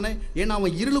திருடுகிறான், அப்படித்தானே? ஏன்னா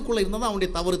அவன் இருளுக்குள்ள இருந்தால் தான்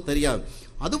அவனுடைய தவறு தெரியாது.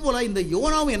 அதுபோல இந்த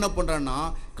யோனாவும் என்ன பண்றான்னா,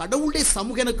 கடவுளுடைய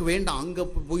சமூகம் எனக்கு வேண்டாம், அங்கே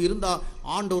போய் இருந்தா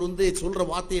ஆண்டவர் சொல்ற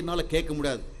வார்த்தையை என்னால் கேட்க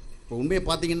முடியாது. இப்போ உண்மையை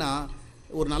பார்த்தீங்கன்னா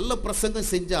ஒரு நல்ல பிரசங்கம்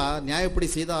செஞ்சா நியாயப்படி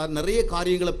செய்தா நிறைய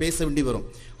காரியங்களை பேச வேண்டி வரும்.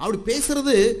 அப்படி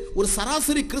பேசுறது ஒரு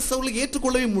சராசரி கிறிஸ்தவர்களுக்கு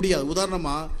ஏற்றுக்கொள்ளவே முடியாது.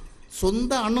 உதாரணமா,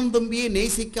 சொந்த அண்ணன் தம்பியை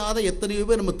நேசிக்காத எத்தனையோ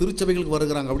பேர் நம்ம திருச்சபைகளுக்கு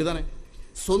வருகிறாங்க, அப்படிதானே?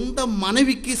 சொந்த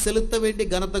மனைவிக்கு செலுத்த வேண்டிய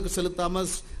கனத்தை செலுத்தாம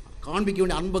காண்பிக்க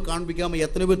வேண்டிய அன்பை காண்பிக்காம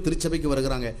எத்தனை பேர் திருச்சபைக்கு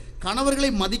வருகிறாங்க. கணவர்களை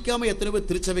மதிக்காம எத்தனை பேர்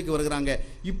திருச்சபைக்கு வருகிறாங்க.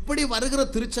 இப்படி வருகிற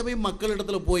திருச்சபை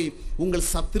மக்களிடத்துல போய் உங்கள்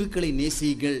சத்துருக்களை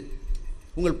நேசியுங்கள்,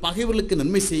 உங்கள் பகைவர்களுக்கு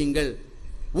நன்மை செய்யுங்கள்,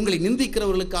 உங்களை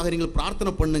நிந்திக்கிறவர்களுக்காக நீங்கள்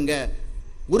பிரார்த்தனை பண்ணுங்க,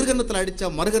 ஒரு கன்னத்தில் அடிச்சா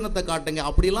மறுகன்னத்தை காட்டுங்க,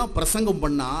 அப்படிலாம் பிரசங்கம்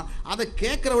பண்ணா அதை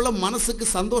கேட்கிறவள மனசுக்கு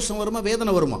சந்தோஷம் வருமா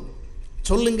வேதனை வருமா?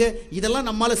 சொல்லுங்க. இதெல்லாம்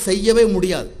நம்மால செய்யவே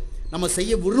முடியாது, நம்ம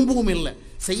செய்ய விரும்பவும் இல்லை.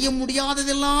 செய்ய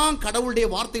முடியாததெல்லாம் கடவுளுடைய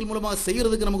வார்த்தைகள் மூலமாக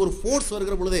செய்யறதுக்கு நமக்கு ஒரு ஃபோர்ஸ்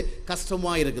வருகிற பொழுது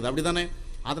கஷ்டமா இருக்குது, அப்படிதானே?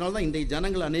 அதனால தான் இன்றைய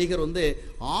ஜனங்கள் அநேகர்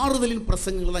ஆறுதலின்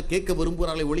பிரசங்கங்களை தான் கேட்க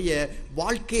விரும்புகிறார்களே ஒழிய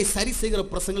வாழ்க்கையை சரி செய்கிற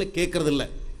பிரசங்களை கேட்கறது இல்லை.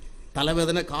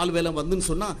 தலைவேதனை கால் வேலை வந்துன்னு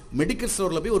சொன்னால் மெடிக்கல்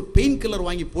ஸ்டோரில் போய் ஒரு பெயின் கில்லர்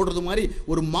வாங்கி போடுறது மாதிரி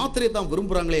ஒரு மாத்திரையை தான்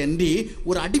விரும்புகிறாங்களே அன்றி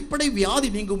ஒரு அடிப்படை வியாதி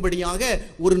நீங்கும்படியாக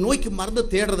ஒரு நோய்க்கு மருந்து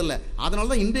தேடுறதில்லை. அதனால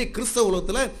தான் இன்றைய கிறிஸ்தவ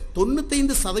உலகத்தில்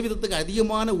 95%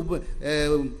 அதிகமான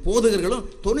போதகர்களும்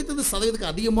 95%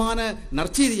 அதிகமான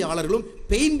நற்செய்தியாளர்களும்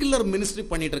பெயின் கில்லர் மினிஸ்ட்ரி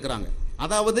பண்ணிட்டு இருக்கிறாங்க.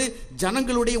 அதாவது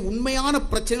ஜனங்களுடைய உண்மையான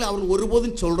பிரச்சனைகளை அவர்கள்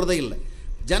ஒருபோதும் சொல்றதே இல்லை.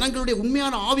 ஜனங்களுடைய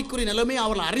உண்மையான ஆவிக்குரிய நிலைமை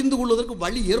அவர்கள் அறிந்து கொள்வதற்கு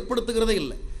வழி ஏற்படுத்துகிறதே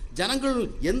இல்லை. ஜனங்கள்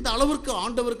எந்த அளவிற்கு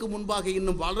ஆண்டவருக்கு முன்பாக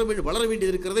இன்னும் வளர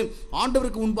வேண்டியது இருக்கிறது,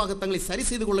 ஆண்டவருக்கு முன்பாக தங்களை சரி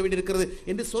செய்து கொள்ள வேண்டியிருக்கிறது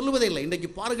என்று சொல்லுவதே இல்லை. இன்றைக்கு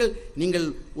பாருங்கள், நீங்கள்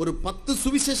ஒரு 10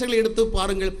 சுவிசேஷங்களை எடுத்து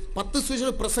பாருங்கள், 10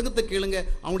 சுவிசேஷ பிரசங்கத்தை கேளுங்க,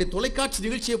 அவனுடைய தொலைக்காட்சி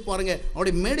நிகழ்ச்சியை பாருங்க,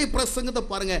 அவருடைய மேடை பிரசங்கத்தை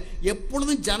பாருங்க,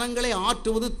 எப்பொழுதும் ஜனங்களை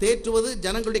ஆற்றுவது தேற்றுவது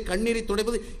ஜனங்களுடைய கண்ணீரை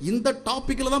துடைப்பது இந்த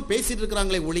டாபிக்ல தான் பேசிட்டு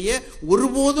இருக்கிறாங்களே ஒழிய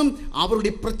ஒருபோதும்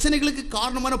அவருடைய பிரச்சனைகளுக்கு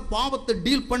காரணமான பாவத்தை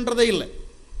டீல் பண்றதே இல்லை.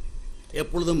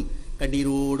 எப்பொழுதும்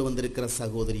கண்ணீரோடு வந்திருக்கிற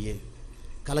சகோதரியே,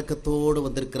 கலக்கத்தோடு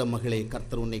வந்திருக்கிற மகளே,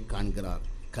 கர்த்தர் உன்னை காண்கிறார்.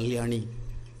 கல்யாணி,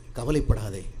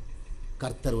 கவலைப்படாதே,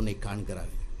 கர்த்தர் உன்னை காண்கிறார்.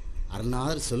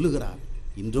 அருணாதர் சொல்லுகிறார்,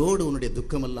 இன்றோடு உன்னுடைய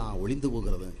துக்கமெல்லாம் ஒளிந்து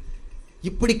போகிறது.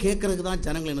 இப்படி கேட்கறதுக்கு தான்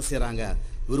ஜனங்கள் என்ன செய்யறாங்க,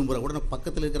 விரும்புகிற. உடனே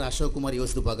பக்கத்தில் இருக்கிற அசோக்குமார்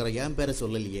யோசித்து பார்க்குற, என் பேரை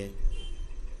சொல்லலையே.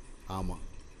 ஆமாம்,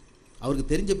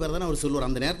 அவருக்கு தெரிஞ்ச பேர் தானே அவர்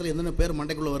சொல்லுவார். அந்த நேரத்தில் என்னென்ன பேர்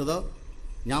மண்டைக்குள்ளே வருதோ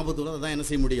ஞாபகத்தோடு அதான் என்ன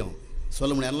செய்ய முடியும்,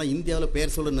 சொல்ல முடியாது. எல்லாம் இந்தியாவில்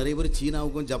பேர் சொல்ல நிறைய பேர்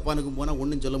சீனாவுக்கும் ஜப்பானுக்கும் போனால்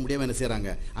ஒன்றும் சொல்ல முடியாமல் என்ன செய்கிறாங்க,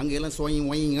 அங்கே எல்லாம்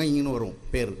ஒயின்னு வரும்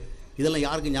பேர். இதெல்லாம்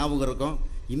யாருக்கு ஞாபகம் இருக்கும்?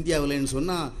 இந்தியாவில்னு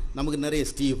சொன்னால் நமக்கு நிறைய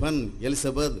ஸ்டீஃபன்,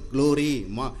 எலிசபெத், க்ளோரி,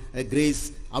 கிரேஸ்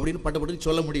அப்படின்னு பட்டப்பட்டு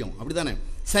சொல்ல முடியும், அப்படி தானே?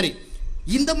 சரி,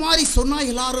 இந்த மாதிரி சொன்னா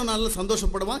எல்லாரும் நல்ல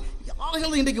சந்தோஷப்படுவான்.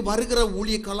 யாரும் இன்றைக்கு வருகிற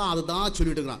ஊழியக்காலம் அதுதான்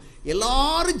சொல்லிட்டு இருக்கிறான்.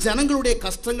 எல்லாரும் ஜனங்களுடைய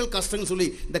கஷ்டங்கள் சொல்லி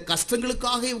இந்த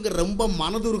கஷ்டங்களுக்காக இவங்க ரொம்ப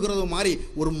மனதுருகிறது மாதிரி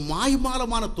ஒரு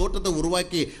மாய்மாலமான தோற்றத்தை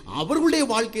உருவாக்கி அவர்களுடைய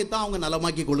வாழ்க்கையை தான் அவங்க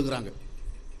நலமாக்கி கொள்ளுகிறாங்க.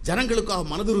 ஜனங்களுக்காக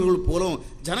மனதுருகள் போலும்,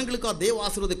 ஜனங்களுக்காக தேவ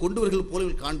ஆசீர்வாதத்தை கொண்டு வருகள் போல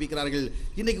காண்பிக்கிறார்கள்.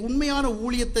 இன்னைக்கு உண்மையான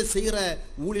ஊழியத்தை செய்கிற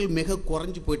ஊழியர்கள் மிக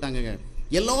குறைஞ்சு போயிட்டாங்க.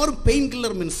 எல்லாரும் பெயின்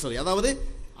கில்லர் மினிஸ்டர், அதாவது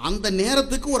அந்த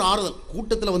நேரத்துக்கு ஒரு ஆறுதல்.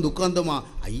 கூட்டத்தில் வந்து உட்கார்ந்தோமா,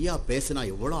 ஐயா பேசினா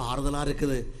எவ்வளோ ஆறுதலாக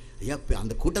இருக்குது, ஐயா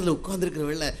அந்த கூட்டத்தில் உட்கார்ந்துருக்கிற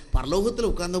வேலை பரலோகத்தில்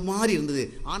உட்கார்ந்த மாதிரி இருந்தது.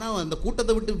 ஆனால் அந்த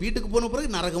கூட்டத்தை விட்டு வீட்டுக்கு போன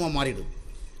பிறகு நரகமாக மாறிடுது.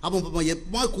 அப்போ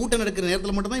எப்போ கூட்டம் நடக்கிற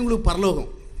நேரத்தில் மட்டும்தான் இவங்களுக்கு பரலோகம்.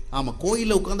 ஆமாம்,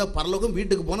 கோயிலில் உட்கார்ந்தா பரலோகம்,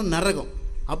 வீட்டுக்கு போனால் நரகம்.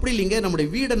 அப்படி இல்லைங்க, நம்முடைய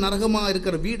வீடை நரகமாக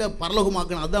இருக்கிற வீடை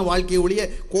பரலோகமாக்கணும். அதுதான் வாழ்க்கையை ஒழிய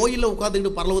கோயிலில்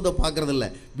உட்காந்துக்கிட்டு பரலோகத்தை பார்க்கறது இல்லை.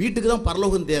 வீட்டுக்கு தான்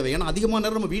பரலோகம் தேவை. ஏன்னா அதிகமான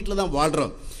நேரம் நம்ம வீட்டில் தான்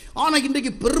வாழ்கிறோம். ஆனால்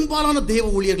இன்றைக்கு பெரும்பாலான தேவ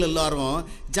ஊழியர்கள் எல்லாரும்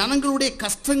ஜனங்களுடைய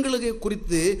கஷ்டங்களுக்கு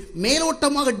குறித்து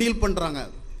மேலோட்டமாக டீல் பண்ணுறாங்க.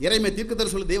 இறைமையா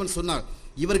தீர்க்கதரிசி தேவன் சொன்னார்,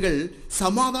 இவர்கள்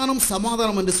சமாதானம்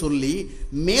சமாதானம் என்று சொல்லி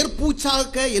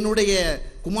மேற்பூச்சாக்க என்னுடைய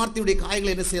குமார்த்தியுடைய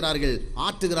காய்களை என்ன செய்கிறார்கள்,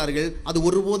 ஆற்றுகிறார்கள். அது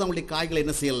ஒருபோதும் அவங்களுடைய காய்களை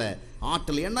என்ன செய்யலை,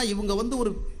 ஆற்றல். ஏன்னா இவங்க வந்து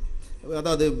ஒரு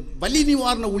அதாவது வலி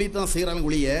நிவாரண ஊழியத்தை தான் செய்கிறாங்க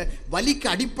ஒழிய வலிக்கு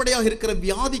அடிப்படையாக இருக்கிற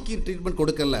வியாதிக்கு ட்ரீட்மெண்ட்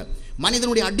கொடுக்கல.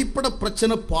 மனிதனுடைய அடிப்படை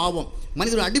பிரச்சனை பாவம்,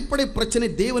 மனிதனுடைய அடிப்படை பிரச்சனை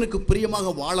தேவனுக்கு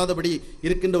பிரியமாக வாழாதபடி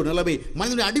இருக்கின்ற ஒரு நிலைமை,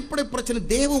 மனிதனுடைய அடிப்படை பிரச்சனை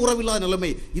தேவ உறவில்லாத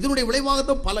நிலைமை. இதனுடைய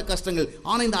விளைவாகத்தான் பல கஷ்டங்கள்.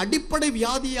 ஆனால் இந்த அடிப்படை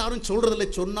வியாதியை யாரும் சொல்றதில்லை.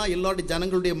 சொன்னால் எல்லாருடைய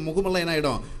ஜனங்களுடைய முகமெல்லாம் என்ன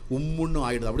ஆகிடும், உம்முன்னு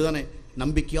ஆகிடுது. அப்படிதானே?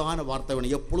 நம்பிக்கையான வார்த்தை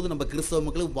வேணும். எப்பொழுதும் நம்ம கிறிஸ்தவ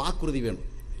மக்களுக்கு வாக்குறுதி வேணும்.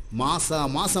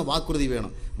 மாசம் வாக்குறுதி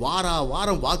வேணும்,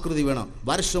 வாரம் வாக்குறுதி வேணும்,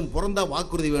 வருஷம் பிறந்தா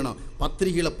வாக்குறுதி வேணும்.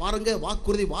 பத்திரிகையில் பாருங்க,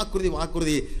 வாக்குறுதி வாக்குறுதி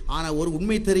வாக்குறுதி. ஆனால் ஒரு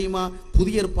உண்மை தெரியுமா,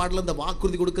 புதிய ஏற்பாட்டில் இந்த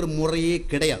வாக்குறுதி கொடுக்கிற முறையே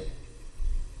கிடையாது.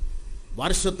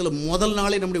 வருஷத்தில் முதல்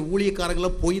நாளே நம்முடைய ஊழியக்காரங்களை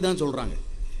போய் தான் சொல்றாங்க.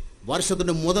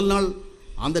 வருஷத்துடைய முதல் நாள்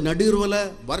அந்த நடுவில்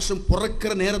வருஷம்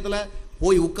பிறக்கிற நேரத்தில்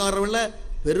போய் உட்காரவில்லை.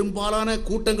 பெரும்பாலான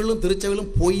கூட்டங்களும் திருச்சபையிலும்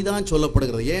போய் தான்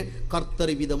சொல்லப்படுகிறது. ஏன்?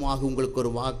 கர்த்தர் விதமாக உங்களுக்கு ஒரு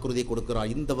வாக்குறுதி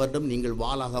கொடுக்கிறார், இந்த வருடம் நீங்கள்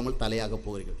வாளாகாமல் தலையாக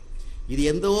போகிறீர்கள். இது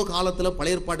எந்தோ காலத்தில்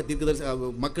பழைய ஏற்பாட்டு தீர்க்கதரிசி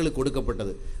மக்களுக்கு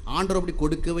கொடுக்கப்பட்டது. ஆண்டவர் அப்படி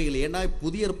கொடுக்கவே இல்லை. ஏன்னா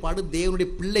புதிய ஏற்பாடு தேவனுடைய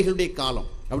பிள்ளைகளுடைய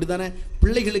காலம். அப்படித்தானே?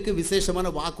 பிள்ளைகளுக்கு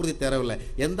விசேஷமான வாக்குறுதி தரவில்லை.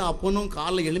 எந்த அப்பனும்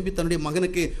காலைல எழும்பி தன்னுடைய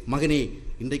மகனுக்கு, மகனே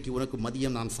இன்றைக்கு உனக்கு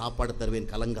மதியம் நான் சாப்பாடு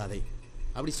தருவேன், கலங்காதே,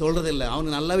 அப்படி சொல்றதில்லை.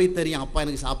 அவனுக்கு நல்லாவே தெரியும் அப்பா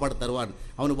எனக்கு சாப்பாடு தருவான்.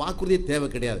 அவனுக்கு வாக்குறுதியே தேவை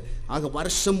கிடையாது. ஆக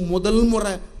வருஷம் முதல்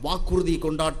முறை வாக்குறுதி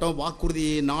கொண்டாட்டம், வாக்குறுதி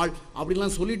நாள்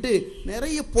அப்படிலாம் சொல்லிட்டு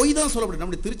நிறைய பொய் தான் சொல்லப்படுது.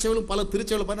 நம்முடைய திருச்சபையிலும் பல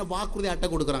திருச்சபையில் பார்த்தா வாக்குறுதி அட்டை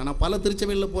கொடுக்குறாங்க. நான் பல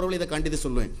திருச்சபையில் போகிறவங்களை இதை கண்டித்து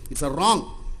சொல்லுவேன், இட்ஸ் அ ராங்.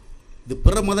 இது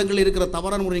பிற மதங்கள் இருக்கிற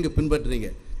தவறான முறை நீங்கள் பின்பற்றுறீங்க.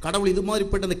 கடவுள் இது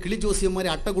மாதிரிப்பட்ட அந்த கிளி ஜோசியம் மாதிரி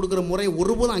அட்டை கொடுக்குற முறையை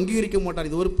ஒருபோதும் அங்கீகரிக்க மாட்டார்.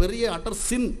 இது ஒரு பெரிய அட்டர்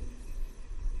சின்.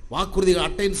 வாக்குறுதி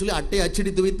அட்டைன்னு சொல்லி அட்டையை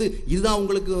அச்சடித்து வைத்து இதுதான்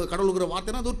உங்களுக்கு கடவுளுங்கிற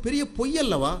வார்த்தைனா அது ஒரு பெரிய பொய்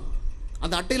அல்லவா?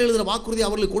 அந்த அட்டையில் எழுதுகிற வாக்குறுதி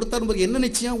அவர்களுக்கு கொடுத்தாரு என்ன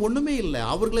நிச்சயம்? ஒன்றுமே இல்லை.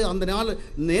 அவர்களை அந்த நாள்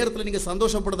நேரத்தில் நீங்கள்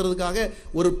சந்தோஷப்படுத்துறதுக்காக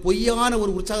ஒரு பொய்யான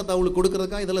ஒரு உற்சாகத்தை அவங்களுக்கு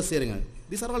கொடுக்கறதுக்காக இதெல்லாம் சேருங்க.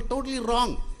 This are all totally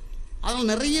wrong.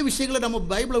 அதனால் நிறைய விஷயங்களை நம்ம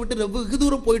பைபிளை விட்டு வெகு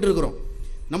தூரம் போயிட்டு இருக்கிறோம்.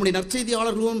 நம்முடைய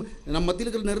நற்செய்தியாளர்களும் நம்ம மத்தியில்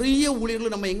இருக்கிற நிறைய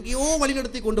ஊழியர்களும் நம்ம எங்கேயோ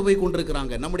வழிநடத்தி கொண்டு போய்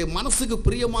கொண்டிருக்கிறாங்க. நம்முடைய மனசுக்கு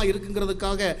பிரியமாக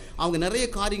இருக்குங்கிறதுக்காக அவங்க நிறைய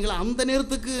காரியங்களை அந்த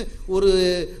நேரத்துக்கு ஒரு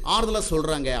ஆறுதலாக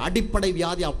சொல்கிறாங்க. அடிப்படை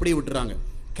வியாதி அப்படியே விட்டுறாங்க.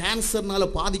 கேன்சர்னால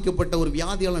பாதிக்கப்பட்ட ஒரு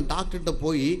வியாதியாளன் டாக்டர்கிட்ட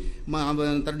போய்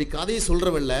அவன் தன்னுடைய கதையை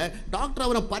சொல்கிறவல்ல, டாக்டர்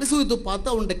அவனை பரிசோதித்து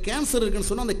பார்த்து அவன்கிட்ட கேன்சர் இருக்குன்னு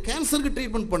சொன்னால் அந்த கேன்சருக்கு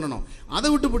ட்ரீட்மெண்ட் பண்ணணும். அதை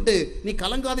விட்டுவிட்டு நீ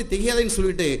கலங்காதே திகையாதேன்னு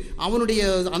சொல்லிட்டு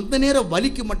அவனுடைய அந்த நேரம்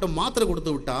வலிக்கு மட்டும் மாத்திரை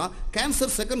கொடுத்து விட்டா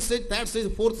cancer second stage, third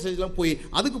stage, fourth ஸ்டேஜ்லாம் போய்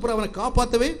அதுக்கப்புறம் அவனை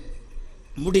காப்பாற்றவே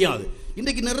முடியாது.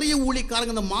 இன்றைக்கு நிறைய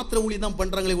ஊழியக்காரங்க இந்த மாத்திரை ஊழி தான்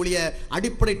பண்ணுறாங்களே ஒழிய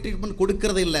அடிப்படை ட்ரீட்மெண்ட்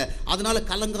கொடுக்கறதே இல்லை. அதனால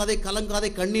கலங்காதே கலங்காதே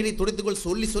கண்ணீரை துடைத்துக்கொள்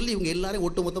சொல்லி சொல்லி இவங்க எல்லாரையும்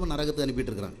ஒட்டுமொத்தமாக நரகத்தை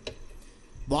அனுப்பிட்டு இருக்கிறாங்க.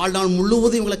 வாழ்நாள்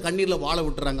முழுவதும் இவங்களை கண்ணீரில் வாழ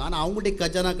விட்டுறாங்க. ஆனால் அவங்களுடைய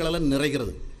கஜானாக்களெல்லாம்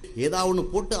நிறைகிறது. ஏதாவது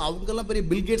ஒன்று போட்டு அவங்கெல்லாம் பெரிய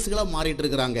பில்கேட்ஸுகளாக மாறிட்டு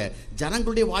இருக்கிறாங்க.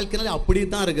 ஜனங்களுடைய வாழ்க்கையினாலே அப்படி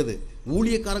தான் இருக்குது.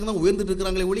 ஊழியக்காரங்க தான் உயர்ந்துட்டு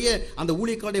இருக்கிறாங்களே ஒழிய அந்த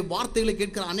ஊழியக்காருடைய வார்த்தைகளை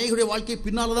கேட்கிற அநேகருடைய வாழ்க்கை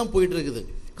பின்னால் தான் போயிட்டு இருக்குது.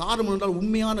 காரணம் என்றால்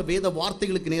உண்மையான வேத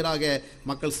வார்த்தைகளுக்கு நேராக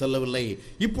மக்கள் செல்லவில்லை.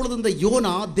 இப்பொழுது இந்த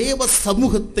யோனா தேவ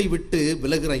சமூகத்தை விட்டு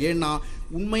விலகிற. ஏன்னா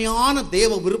உண்மையான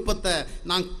தேவ விருப்பத்தை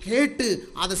நான் கேட்டு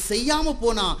அதை செய்யாம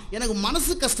போனா எனக்கு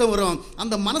மனசு கஷ்டம் வரும்.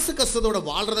 அந்த மனசு கஷ்டத்தோட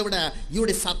வாழ்றதை விட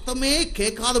இவருடைய சத்தமே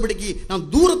கேட்காதபடிக்கு நான்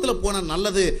தூரத்துல போனா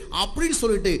நல்லது அப்படின்னு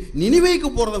சொல்லிட்டு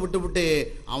நினிவேக்கு போறதை விட்டு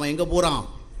அவன் எங்க போறான்?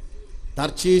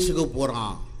 தர்ஷீஷுக்கு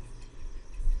போறான்.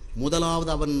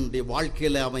 முதலாவது அவனுடைய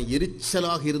வாழ்க்கையில அவன்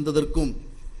எரிச்சலாக இருந்ததற்கும்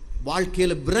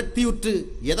வாழ்க்கையில விரக்தியுற்று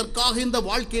எதற்காக இந்த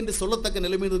வாழ்க்கை என்று சொல்லத்தக்க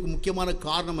நிலைமைக்கு முக்கியமான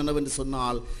காரணம் என்னவென்று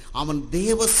சொன்னால் அவன்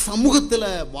தேவ சமூகத்தில்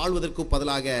வாழ்வதற்கு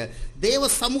பதிலாக தேவ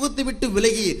சமூகத்தை விட்டு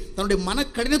விலகி தன்னுடைய மன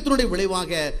கடினத்தினுடைய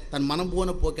விளைவாக தன் மனம்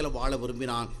போன போக்கில் வாழ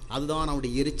விரும்பினான். அதுதான்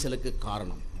அவனுடைய எரிச்சலுக்கு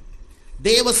காரணம்.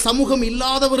 தேவ சமூகம்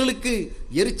இல்லாதவர்களுக்கு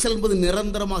எரிச்சல் என்பது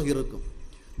நிரந்தரமாக இருக்கும்.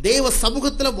 தேவ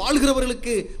சமூகத்தில்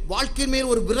வாழ்கிறவர்களுக்கு வாழ்க்கையின்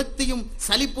மேல் ஒரு விரக்தியும்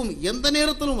சலிப்பும் எந்த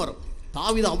நேரத்திலும் வரும்.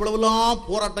 தாவீது அவ்வளவுலாம்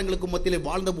போராட்டங்களுக்கு மத்தியிலே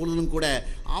வாழ்ந்த பொழுதும் கூட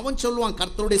அவன் சொல்லுவான்,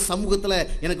 கர்த்தருடைய சமூகத்தில்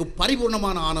எனக்கு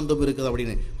பரிபூர்ணமான ஆனந்தம் இருக்குது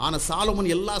அப்படின்னு. ஆனால்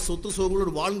சாலமோன் எல்லா சொத்து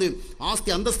சுகங்களோடு வாழ்ந்து,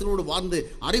 ஆஸ்தி அந்தஸ்தோடு வாழ்ந்து,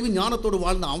 அறிவு ஞானத்தோடு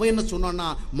வாழ்ந்து, அவன் என்ன சொன்னான்னா,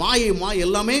 மாயை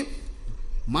எல்லாமே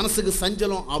மனசுக்கு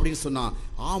சஞ்சலம் அப்படின்னு சொன்னான்.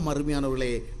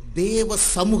 அருமையானவர்களே, தேவ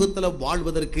சமூகத்தில்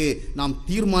வாழ்வதற்கு நாம்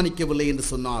தீர்மானிக்கவில்லை என்று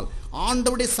சொன்னால்,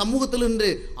 ஆண்டவருடைய சமூகத்தில் என்று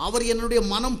அவர் என்னுடைய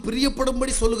மனம்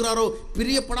பிரியப்படும்படி சொல்லுகிறாரோ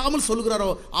பிரியப்படாமல் சொல்லுகிறாரோ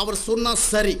அவர் சொன்னா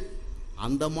சரி,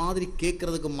 அந்த மாதிரி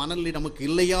கேட்கறதுக்கு மனநிலை நமக்கு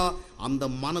இல்லையா, அந்த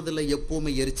மனதில்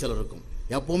எப்பவுமே எரிச்சல் இருக்கும்,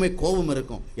 எப்பவுமே கோபம்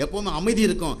இருக்கும், எப்பவுமே அமைதி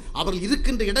இருக்கும். அவர்கள்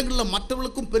இருக்கின்ற இடங்களில்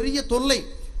மற்றவர்களுக்கும் பெரிய தொல்லை.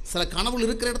 சில கனவுகள்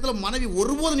இருக்கிற இடத்துல மனைவி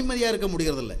ஒருபோது நிம்மதியாக இருக்க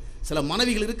முடிகிறதில்லை. சில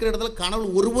மனைவிகள் இருக்கிற இடத்துல கனவு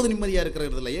ஒருபோது நிம்மதியாக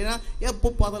இருக்கிறதில்லை. ஏன்னா எப்போ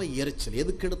பார்த்தாலும் எரிச்சல்,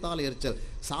 எதுக்கு எடுத்தாலும் எரிச்சல்.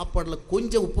 சாப்பாட்டில்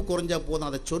கொஞ்சம் உப்பு குறைஞ்சா போதும்,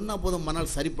 அதை சொன்னால் போதும்,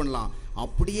 மனால் சரி பண்ணலாம்.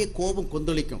 அப்படியே கோபம்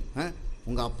கொந்தளிக்கும்.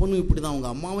 உங்கள் அப்பனும் இப்படி தான்,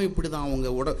 உங்கள் அம்மாவும் இப்படி தான்,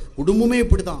 உங்கள் குடும்பமே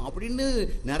இப்படி தான் அப்படின்னு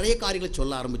நிறைய காரியங்களை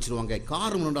சொல்ல ஆரம்பிச்சிருவாங்க.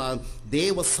 காரணம்,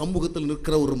 தேவ சமூகத்தில்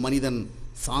நிற்கிற ஒரு மனிதன்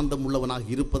சாந்தம் உள்ளவனாக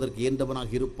இருப்பதற்கு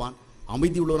ஏண்டவனாக இருப்பான்,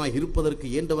 அமைதி உள்ளவனாக இருப்பதற்கு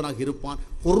ஏண்டவனாக இருப்பான்,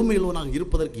 பொறுமையுள்ளவனாக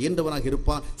இருப்பதற்கு ஏண்டவனாக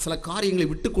இருப்பான், சில காரியங்களை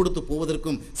விட்டு கொடுத்து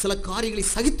போவதற்கும் சில காரியங்களை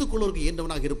சகித்துக் கொள்வதற்கு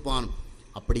ஏண்டவனாக இருப்பான்.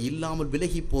 அப்படி இல்லாமல்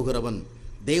விலகி போகிறவன்,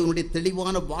 தேவனுடைய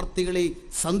தெளிவான வார்த்தைகளை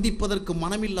சந்திப்பதற்கு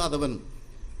மனமில்லாதவன்,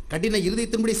 கடின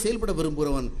இருதயத்தின்படி செயல்பட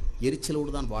விரும்புகிறவன்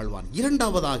எரிச்சலோடு தான் வாழ்வான்.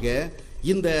 இரண்டாவதாக,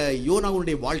 இந்த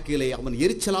யோனாவுடைய வாழ்க்கையிலே அவன்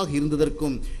எரிச்சலாக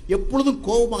இருந்ததற்கும் எப்பொழுதும்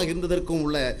கோபமாக இருந்ததற்கும்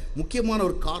உள்ள முக்கியமான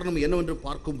ஒரு காரணம் என்னவென்று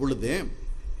பார்க்கும் பொழுது,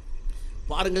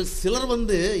 பாருங்கள், சிலர்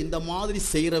இந்த மாதிரி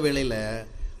செய்கிற வேளையில்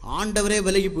ஆண்டவரே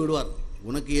விலகி போயிடுவார்.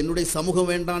 உனக்கு என்னுடைய சமூகம்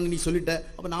வேண்டான்னு நீ சொல்லிட்ட,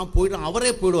 அப்போ நான் போயிடுறேன்,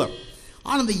 அவரே போயிடுவார்.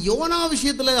 ஆனால் இந்த யோனா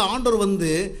விஷயத்தில் ஆண்டவர்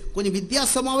கொஞ்சம்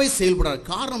வித்தியாசமாகவே செயல்படுறார்.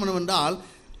 காரணம் என்னவென்றால்,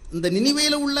 இந்த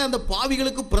நினிவேல உள்ள அந்த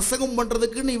பாவிகளுக்கு பிரசங்கம்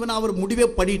பண்ணுறதுக்குன்னு அவர் முடிவே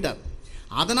பண்ணிட்டார்.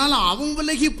 அதனால் அவன்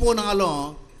விலகி போனாலும்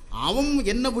அவன்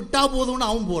என்ன விட்டா போதும்னு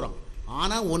அவன் போகிறான்.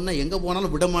 ஆனால் உன்னை எங்கே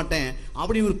போனாலும் விட மாட்டேன்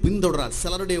அப்படி இவர் பின்தொடரார்.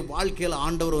 சிலருடைய வாழ்க்கையில்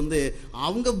ஆண்டவர்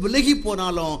அவங்க விலகி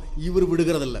போனாலும் இவர்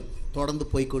விடுகிறதில்லை, தொடர்ந்து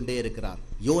போய்கொண்டே இருக்கிறார்.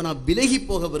 யோனா விலகி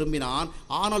போக விரும்பினான்,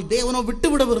 ஆனால் தேவனோ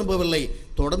விட்டுவிட விரும்பவில்லை,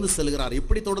 தொடர்ந்து செல்கிறார்.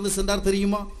 எப்படி தொடர்ந்து சென்றார்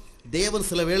தெரியுமா? தேவன்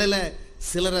சில வேளையில்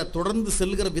சிலரை தொடர்ந்து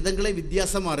செல்கிற விதங்களே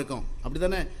வித்தியாசமாக இருக்கும். அப்படி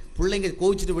தானே? பிள்ளைங்க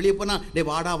கோவிச்சுட்டு வெளியே போனால், டே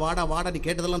வாடா வாடா வாடா, நீ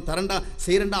கேட்டதெல்லாம் தரண்டா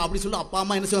செய்யறண்டா அப்படி சொல்லி அப்பா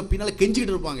அம்மா என்ன செய்வாங்க, பின்னால்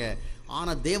கெஞ்சிக்கிட்டு இருப்பாங்க.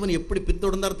 ஆனால் தேவன் எப்படி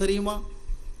பின்தொடர்ந்தார் தெரியுமா?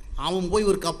 அவன் போய்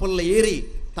ஒரு கப்பலில் ஏறி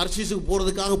தர்ஷீசுக்கு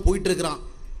போகிறதுக்காக போயிட்டு இருக்கிறான்.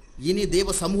 இனி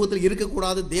தேவ சமூகத்தில்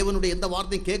இருக்கக்கூடாது, தேவனுடைய எந்த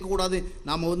வார்த்தையும் கேட்கக்கூடாது,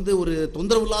 நாம் ஒரு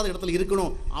தொந்தரவு இல்லாத இடத்துல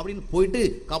இருக்கணும் அப்படின்னு போயிட்டு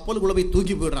கப்பலுக்குள்ளே போய்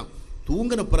தூக்கி போயிடுறான்.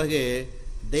 தூங்கின பிறகு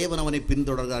தேவன் அவனை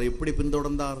பின்தொடர்ந்தார். எப்படி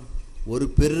பின்தொடர்ந்தார்? ஒரு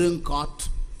பெருங்காற்று.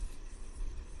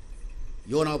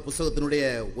 யோனா புஸ்தகத்தினுடைய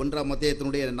 1ஆம்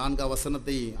அத்தியாயத்தினுடைய 4ஆம்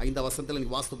வசனத்தை 5ஆம் வசனத்தில்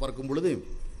நீங்கள் வாசித்து பார்க்கும் பொழுது,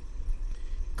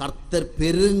 கர்த்தர்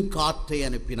பெருங்காற்றை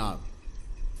அனுப்பினார்.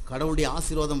 கடவுளுடைய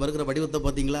ஆசீர்வாதம் வருகிற வடிவத்தை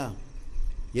பார்த்தீங்களா?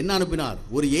 என்ன அனுப்பினார்?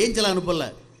 ஒரு ஏஞ்சலை அனுப்பல.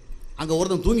 அங்கே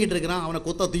ஒருத்தன் தூங்கிட்டு இருக்கிறான், அவனை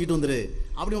கொத்தா தூக்கிட்டு வந்துரு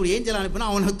அப்படி ஒரு ஏஞ்சலை அனுப்பினா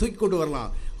அவனை தூக்கி கொண்டு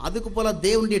வரலாம். அதுக்கு போல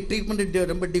தேவனுடைய ட்ரீட்மெண்ட்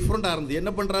ரொம்ப டிஃப்ரெண்டாக இருந்தது.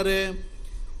 என்ன பண்ணுறாரு?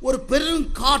 ஒரு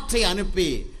பெருங்காற்றை அனுப்பி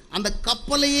அந்த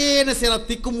கப்பலையே என்ன செய்யறார்?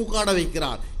 திக்குமுக்காட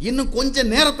வைக்கிறார். இன்னும் கொஞ்ச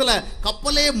நேரத்தில்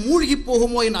கப்பலே மூழ்கி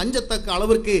போகுமோ என்று அஞ்சத்தக்க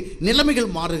அளவிற்கு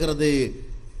நிலைமைகள் மாறுகிறது.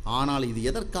 ஆனால் இது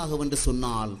எதற்காக என்று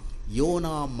சொன்னால்,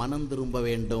 யோனா மனம் திரும்ப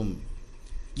வேண்டும்.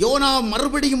 யோனா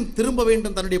மறுபடியும் திரும்ப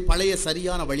வேண்டும் தன்னுடைய பழைய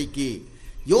சரியான வழிக்கு.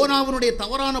 யோனாவினுடைய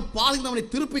தவறான பாதையில் அவனை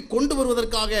திருப்பி கொண்டு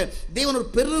வருவதற்காக தேவன் ஒரு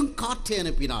பெருங்காற்றை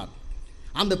அனுப்பினார்.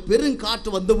 அந்த பெருங்காற்று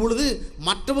வந்த பொழுது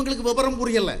மற்றவங்களுக்கு விவரம்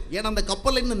புரியலை. ஏன்னா அந்த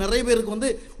கப்பலில் இருந்து நிறைய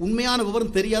பேருக்கு உண்மையான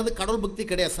விவரம் தெரியாது, கடவுள் பக்தி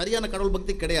கிடையாது, சரியான கடவுள்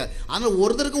பக்தி கிடையாது. ஆனால்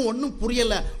ஒருத்தருக்கும் ஒன்றும்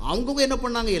புரியலை. அவங்கவுங்க என்ன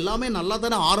பண்ணாங்க, எல்லாமே நல்லா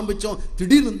தானே ஆரம்பித்தோம்,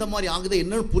 திடீர்னு இந்த மாதிரி ஆகுது,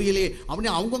 என்னன்னு புரியலையே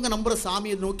அப்படின்னு அவங்கவுங்க நம்புற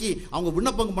சாமியை நோக்கி அவங்க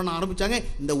விண்ணப்பம் பண்ண ஆரம்பித்தாங்க.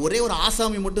 இந்த ஒரே ஒரு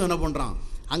ஆசாமி மட்டும் என்ன பண்ணுறான்,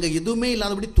 அங்கே எதுவுமே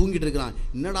இல்லாதபடி தூங்கிட்டு இருக்கிறான்.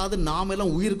 என்னடாது, நாம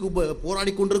எல்லாம் உயிருக்கு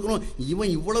போராடி கொண்டிருக்கிறோம்,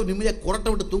 இவன் இவ்வளவு நிம்மதியாக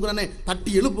குரட்டை விட்டு தூங்குறானே,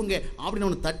 தட்டி எழுப்புங்க அப்படின்னு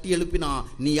அவனை தட்டி எழுப்பினா,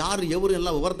 நீ யார் எவரு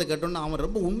எல்லாம் விவரத்தை கேட்டோன்னா அவன்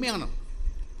ரொம்ப உண்மையான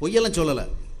பொய்யெல்லாம் சொல்லலை,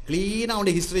 கிளீனாக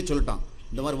அவனுடைய ஹிஸ்டரி சொல்லிட்டான்.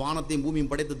 இந்த மாதிரி வானத்தையும்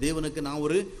பூமியும் படைத்த தேவனுக்கு நான்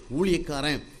ஒரு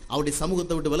ஊழியக்காரன், அவருடைய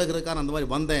சமூகத்தை விட்டு விலகிறக்காரன், அந்த மாதிரி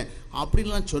வந்தேன்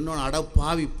அப்படின்லாம் சொன்னோன்னு, அட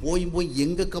பாவி, போய்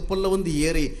எங்கள் கப்பலில்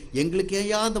ஏறி எங்களுக்கு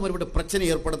ஏன் இந்த மாதிரிப்பட்ட பிரச்சனை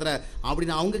ஏற்படுத்துகிற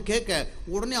அப்படின்னு அவங்க கேட்க,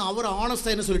 உடனே அவர்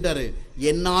ஆனஸ்டாக என்ன சொல்லிட்டாரு,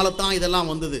 என்னால் தான்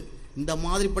இதெல்லாம் வந்தது. இந்த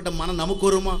மாதிரிப்பட்ட மனம் நமக்கு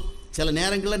வருமா? சில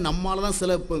நேரங்களில் நம்மளால தான்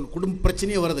சில குடும்ப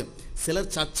பிரச்சனையே வருது.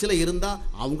 சிலர் சர்ச்சில் இருந்தால்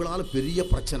அவங்களால பெரிய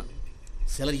பிரச்சனை,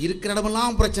 சிலர் இருக்கிற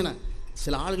இடமெல்லாம் பிரச்சனை,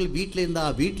 சில ஆளுகள் வீட்டில்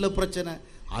இருந்தால் வீட்டில் பிரச்சனை,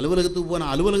 அலுவலகத்துக்கு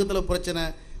போனால் அலுவலகத்தில் பிரச்சனை,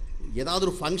 ஏதாவது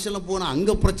ஒரு ஃபங்க்ஷனில் போனால்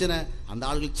அங்கே பிரச்சனை, அந்த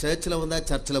ஆளுகள் சர்ச்சில் வந்தால்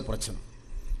சர்ச்சில் பிரச்சனை.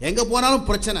 எங்க போனாலும்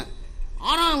பிரச்சனை.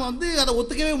 ஆனா அதை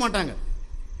ஒத்துக்கவே மாட்டாங்க.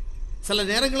 சில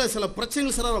நேரங்களில் சில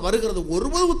பிரச்சனைகள் சில வருகிறது,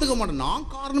 ஒருவரும் ஒத்துக்க மாட்டேன். நான்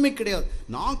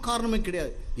காரணமே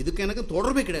கிடையாது, இதுக்கு எனக்கு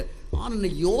தொடர்பே கிடையாது. ஆனா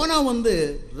யோனா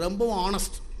ரொம்பவும்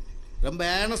ஆனஸ்ட், ரொம்ப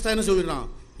ஆனஸ்டா என்ன சொல்லிடுறான்,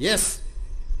 S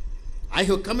I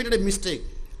have committed a mistake,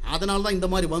 அதனால தான் இந்த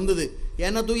மாதிரி வந்தது,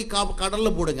 என்ன தூக்கி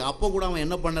கடல்ல போடுங்க. அப்போ கூட அவன்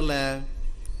என்ன பண்ணல,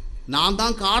 நான்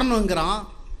தான் காரணங்கிறான்.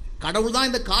 கடவுள் தான்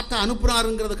இந்த காற்றை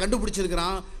அனுப்புறாருங்கிறத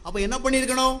கண்டுபிடிச்சிருக்கிறான். அப்ப என்ன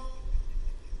பண்ணிருக்கணும்,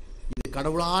 இது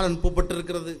கடவுளால்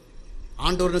அனுப்பப்பட்டிருக்கிறது,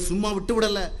 ஆண்டவரை சும்மா விட்டு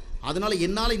விடல, அதனால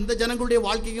என்னால இந்த ஜனங்களுடைய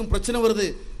வாழ்க்கைக்கும் பிரச்சனை வருது,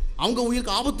 அவங்க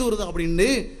உயிருக்கு ஆபத்து வருது அப்படின்னு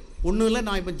ஒன்றும் இல்லை,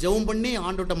 நான் இப்போ ஜெபம் பண்ணி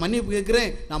ஆண்டவர்கிட்ட மன்னிப்பு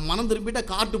கேட்குறேன், நான் மனம் திரும்பிட்டா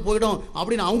காட்டு போயிடும்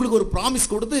அப்படின்னு அவங்களுக்கு ஒரு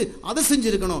ப்ராமிஸ் கொடுத்து அதை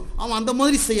செஞ்சுருக்கணும். அவன் அந்த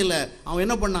மாதிரி செய்யலை. அவன்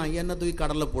என்ன பண்ணான், என்ன தூக்கி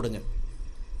கடலில் போடுங்க.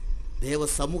 தேவ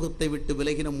சமூகத்தை விட்டு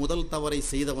விலகின முதல் தவறை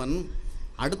செய்தவன்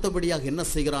அடுத்தபடியாக என்ன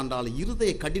செய்கிறான் என்றால்,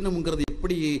 இருதய கடினம்ங்கிறது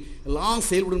எப்படி எல்லாம்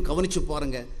செயல்படும் கவனிச்சு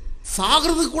பாருங்க.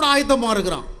 சாகிறதுக்கு கூட ஆயத்தமாக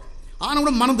இருக்கிறான், ஆனால்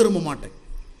கூட மனம் திரும்ப மாட்டேன்,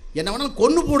 என்ன வேணாலும்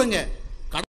கொன்று போடுங்க,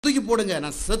 கடல் தூக்கி போடுங்க,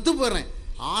 நான் செத்து போயிடுறேன்,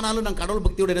 ஆனாலும் நான் கடவுள்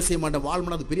பக்தியோட என்ன செய்ய மாட்டேன்,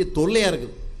 வாழ்மன அது பெரிய தொல்லையா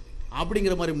இருக்குது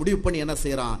அப்படிங்கிற மாதிரி முடிவு பண்ணி என்ன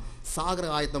செய்யறான், சாகர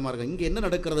ஆயத்தமா இருக்கான். இங்க என்ன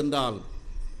நடக்கிறது என்றால்,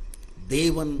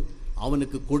 தேவன்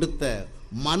அவனுக்கு கொடுத்த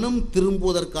மனம்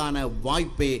திரும்புவதற்கான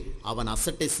வாய்ப்பை அவன்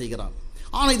அசட்டை செய்கிறான்.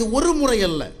 ஆனா இது ஒரு முறை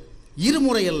அல்ல,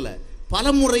 இருமுறை அல்ல,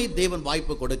 பல முறை தேவன்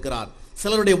வாய்ப்பு கொடுக்கிறார்.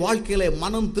 சிலருடைய வாழ்க்கையில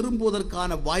மனம்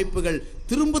திரும்புவதற்கான வாய்ப்புகள்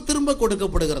திரும்ப திரும்ப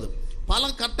கொடுக்கப்படுகிறது, பல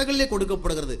கட்டங்களிலே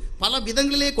கொடுக்கப்படுகிறது, பல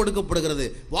விதங்களிலே கொடுக்கப்படுகிறது.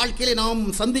 வாழ்க்கையிலே நாம்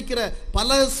சந்திக்கிற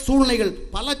பல சூழ்நிலைகள்,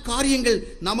 பல காரியங்கள்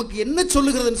நமக்கு என்ன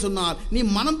சொல்லுகிறதுன்னு சொன்னால், நீ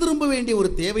மனம் திரும்ப வேண்டிய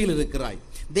ஒரு தேவையில் இருக்கிறாய்,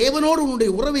 தேவனோடு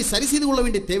உன்னுடைய உறவை சரி செய்து கொள்ள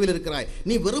வேண்டிய தேவையில் இருக்கிறாய்.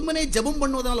 நீ வெறுமனே ஜெபம்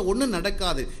பண்ணுவதால் ஒன்றும்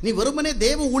நடக்காது, நீ வெறுமனே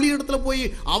தேவ ஊழியத்துல போய்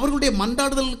அவர்களுடைய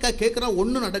மன்றாடுதலுக்காக கேட்கிறா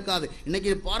ஒன்றும் நடக்காது.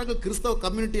 இன்னைக்கு பாருங்க, கிறிஸ்தவ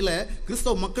கம்யூனிட்டியில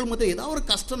கிறிஸ்தவ மக்கள் மத்தியில் ஏதாவது ஒரு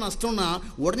கஷ்டம் நஷ்டம்னா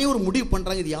உடனே ஒரு முடிவு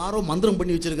பண்றாங்க, இது யாரோ மந்திரம்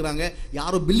பண்ணி வச்சிருக்கிறாங்க,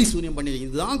 யாரோ பில்லி சூனியம் பண்ணி,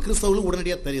 இதுதான் கிறிஸ்தவர்களுக்கு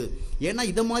உடனடியாக தெரியுது. ஏன்னா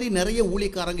இதை மாதிரி நிறைய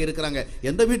ஊழியக்காரங்க இருக்கிறாங்க.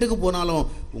 எந்த வீட்டுக்கு போனாலும்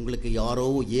உங்களுக்கு யாரோ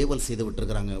ஏவல் செய்து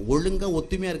விட்டுருக்கிறாங்க. ஒழுங்கா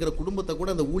ஒத்துமையா இருக்கிற குடும்பத்தை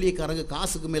கூட அந்த ஊழியக்காரங்க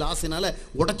காசுக்கு மேல் ஆசைனால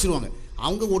உடைச்சிருவாங்க.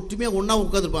 அவங்க ஒற்றுமையா ஒன்னா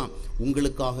உட்காந்துருப்பான்.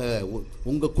 உங்களுக்காக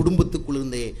உங்க குடும்பத்துக்குள்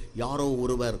இருந்தே யாரோ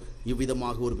ஒருவர்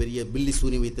இவ்விதமாக ஒரு பெரிய பில்லி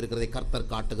சூனியம் வைத்திருக்கிறதை கர்த்தர்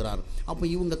காட்டுகிறார். அப்ப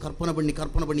இவங்க கற்பனை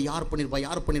பண்ணி யார்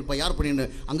பண்ணிருப்பா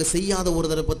அங்க செய்யாத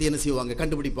ஒருத்தரை பத்தி என்ன செய்வாங்க,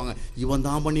 கண்டுபிடிப்பாங்க. இவன்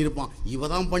தான் பண்ணியிருப்பான்,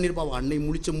 இவதான் பண்ணிருப்பா. அன்னை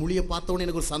முழிச்ச மொழியை பார்த்தவொடனே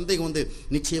எனக்கு ஒரு சந்தேகம்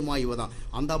நிச்சயமா இவதான்.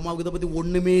 அந்த அம்மாவுக்கு இதை பத்தி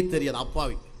ஒண்ணுமே தெரியாது,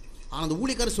 அப்பாவி. ஆனால் அந்த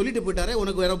ஊழியக்காரர் சொல்லிட்டு போயிட்டாரே,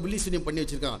 உனக்கு யாரோ பில்லி சூனியம் பண்ணி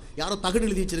வச்சிருக்காங்க, யாரோ தகடு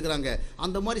எழுதி வச்சிருக்காங்க,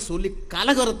 அந்த மாதிரி சொல்லி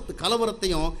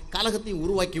கலவரத்தையும் கலகத்தையும்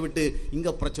உருவாக்கி விட்டு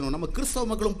இங்க பிரச்சனை. நம்ம கிறிஸ்தவ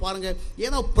மக்களும் பாருங்க,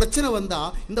 ஏதாவது பிரச்சனை வந்தா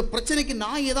இந்த பிரச்சனைக்கு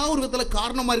நான் ஏதாவது ஒரு விதத்தில்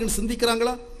காரணமா இருக்குன்னு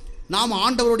சிந்திக்கிறாங்களா? நாம்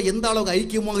ஆண்டவரோடு எந்த அளவுக்கு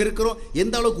ஐக்கியமாக இருக்கிறோம்,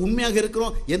 எந்த அளவுக்கு உண்மையாக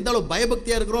இருக்கிறோம், எந்த அளவுக்கு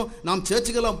பயபக்தியா இருக்கிறோம், நாம்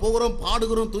சர்ச்சுக்கெல்லாம் போகிறோம்,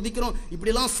 பாடுகிறோம், துதிக்கிறோம்,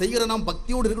 இப்படிலாம் செய்கிற நாம்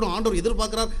பக்தியோடு இருக்கணும், ஆண்டவர்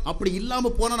எதிர்பார்க்கிறார். அப்படி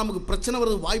இல்லாமல் போனால் நமக்கு பிரச்சனை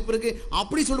வர்றது வாய்ப்பு இருக்கு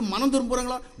அப்படி சொல்லி மனம்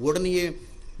திரும்புறாங்களா? உடனே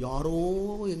யாரோ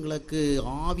எங்களுக்கு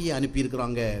ஆவியை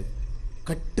அனுப்பியிருக்கிறாங்க,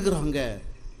 கட்டுகிறாங்க,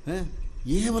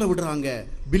 ஏவலை விடுறாங்க,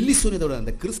 பில்லி சூனியத்தோட.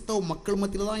 அந்த கிறிஸ்தவ மக்கள்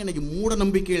மத்தியில் தான் இன்னைக்கு மூட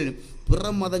நம்பிக்கைகள்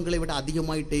பிற மதங்களை விட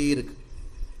அதிகமாயிட்டே இருக்கு.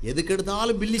 எதுக்கு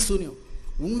எடுத்தாலும் பில்லி சூனியம்.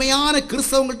 உண்மையான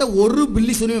கிறிஸ்தவங்கள்ட்ட ஒரு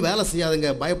பில்லி சூனியம் வேலை செய்யாதுங்க,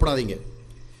 பயப்படாதீங்க.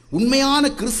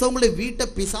 உண்மையான கிறிஸ்தவங்களுடைய வீட்டை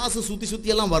பிசாசு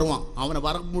சுத்தி எல்லாம் வருவான். அவனை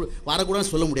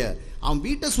வரக்கூடாதுன்னு சொல்ல முடியாது. அவன்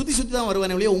வீட்டை சுத்தி தான்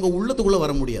வருவானே ஒழிய உங்க உள்ளத்துக்குள்ள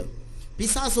வர முடியாது.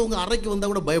 பிசாசு உங்க அறைக்கு வந்தா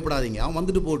கூட பயப்படாதீங்க, அவன்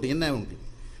வந்துட்டு போகட்டும், என்ன உங்களுக்கு.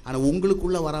 ஆனா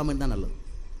உங்களுக்குள்ள வராம தான் நல்லது,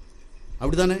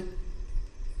 அப்படித்தானே?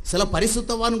 சில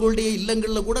பரிசுத்தவான்களுடைய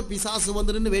இல்லங்கள்ல கூட பிசாசு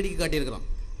வந்துன்னு வேடிக்கை காட்டியிருக்கிறான்.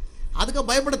 அதுக்கு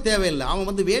பயப்பட தேவையில்லை,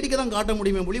 அவன் வேடிக்கை தான் காட்ட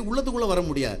முடியுமே மொழி, உள்ளத்துக்குள்ள வர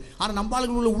முடியாது. ஆனா நம்ம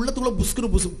ஆளுக்குள்ள உள்ளத்துக்குள்ள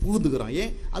புஷ்குன்னு புகுந்துக்கிறான்.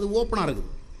 ஏன்? அது ஓப்பனா இருக்குது,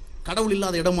 கடவுள்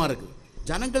இல்லாத இடமா இருக்குது.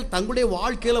 ஜனங்கள் தங்களுடைய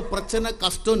வாழ்க்கையில பிரச்சனை,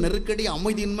 கஷ்டம், நெருக்கடி,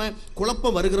 அமைதியின்மை,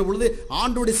 குழப்பம் வருகிற பொழுது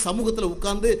ஆண்டவருடைய சமூகத்துல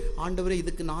உட்கார்ந்து, ஆண்டவரே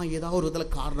இதுக்கு நான் ஏதாவது ஒரு விதத்துல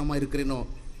காரணமா இருக்கிறேனோ,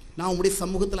 நான் உங்களுடைய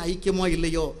சமூகத்துல ஐக்கியமா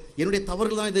இல்லையோ, என்னுடைய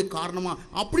தவறுகள் தான் இது காரணமா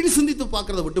அப்படின்னு சிந்தித்து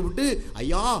பார்க்கறத விட்டு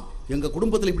ஐயா எங்க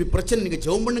குடும்பத்துல இப்படி பிரச்சனை, நீங்க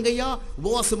ஜெபம் பண்ணுங்க ஐயா,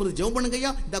 உபவாசம் இருந்து ஜெபம் பண்ணுங்க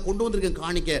ஐயா, இதை கொண்டு வந்திருக்கேன்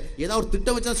காணிக்க, ஏதாவது ஒரு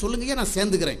திட்டம் வச்சா சொல்லுங்க ஐயா, நான்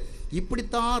சேர்ந்துக்கிறேன்.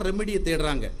 இப்படித்தான் ரெமெடியை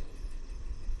தேடுறாங்க.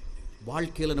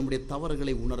 வாழ்க்கையில நம்முடைய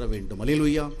தவறுகளை உணர வேண்டும்.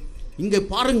 அல்லேலூயா. இங்க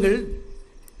பாருங்கள்,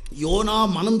 யோனா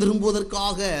மனம்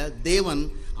திரும்புவதற்காக தேவன்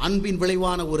அன்பின்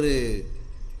விளைவான ஒரு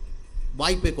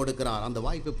வாய்ப்பை கொடுக்கிறார். அந்த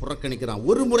வாய்ப்பை புறக்கணிக்கிறான்.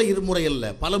 ஒரு முறை இருமுறை அல்ல,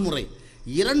 பல முறை.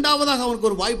 இரண்டாவதாக அவனுக்கு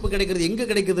ஒரு வாய்ப்பு கிடைக்கிறது. எங்க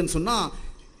கிடைக்குதுன்னு சொன்னா,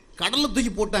 கடலை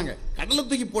தூக்கி போட்டாங்க. கடலை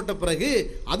தூக்கி போட்ட பிறகு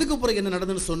அதுக்கு பிறகு என்ன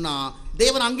நடந்ததுன்னு சொன்னா,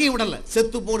 தேவன் அங்கேயும் விடல,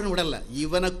 செத்து போடுன்னு விடல,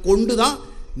 இவனை கொண்டுதான்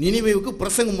நினிவேவுக்கு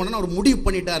பிரசங்கம் பண்ண அவர் முடிவு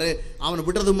பண்ணிட்டாரு. அவனை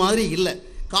விடுறது மாதிரி இல்லை.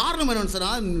 காரணம் என்னன்னு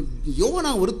சொன்னா,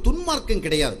 யோனா ஒரு துன்மார்க்கம்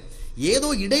கிடையாது. ஏதோ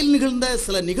இடையில் நிகழ்ந்த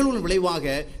சில நிகழ்வுகளின் விளைவாக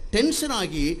டென்ஷன்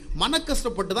ஆகி மன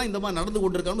கஷ்டப்பட்டு தான் இந்த மாதிரி நடந்து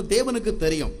கொண்டிருக்கான்னு தேவனுக்கு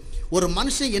தெரியும். ஒரு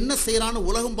மனுஷன் என்ன செய்யறான்னு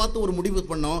உலகம் பார்த்து ஒரு முடிவு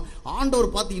பண்ணோம்,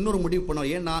 ஆண்டவர் பார்த்து இன்னொரு முடிவு பண்ணோம்.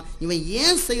 ஏன்னா இவன்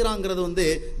ஏன் செய்யறாங்கிறது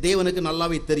தேவனுக்கு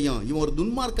நல்லாவே தெரியும். இவன் ஒரு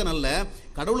துன்மார்க்கன் அல்ல,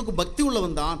 கடவுளுக்கு பக்தி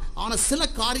உள்ளவன் தான். ஆனால் சில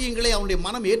காரியங்களை அவனுடைய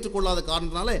மனம் ஏற்றுக்கொள்ளாத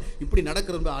காரணத்தினால இப்படி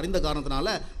நடக்கிறது அறிந்த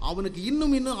காரணத்தினால அவனுக்கு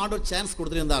இன்னும் ஆண்டவர் சான்ஸ்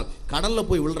கொடுத்துருந்தார். கடல்ல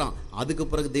போய் விழுறான். அதுக்கு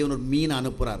பிறகு தேவன் ஒரு மீன்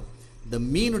அனுப்புறார். இந்த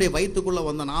மீனுடைய வயிற்றுக்குள்ள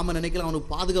வந்த நாம நினைக்கலாம்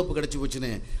அவனுக்கு பாதுகாப்பு கிடைச்சி போச்சுன்னு.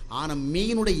 ஆனா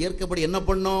மீனுடைய இயற்கைப்படி என்ன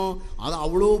பண்ணோம், அது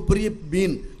அவ்வளோ பெரிய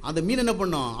மீன். அந்த மீன் என்ன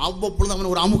பண்ணோம், அவ்வப்பொழுது அவன்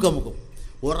ஒரு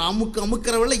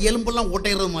அமுக்கிற வேலை எலும்பெல்லாம்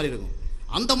ஒட்டைகிறது மாதிரி இருக்கும்.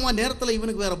 அந்த மாதிரி நேரத்தில்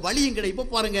இவனுக்கு வேற வழியும் கிடையாது. இப்போ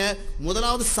பாருங்க,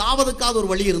 முதலாவது சாவதுக்காக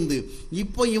ஒரு வழி இருந்து,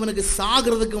 இப்போ இவனுக்கு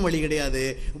சாகிறதுக்கும் வழி கிடையாது,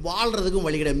 வாழ்றதுக்கும்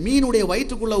வழி கிடையாது. மீனுடைய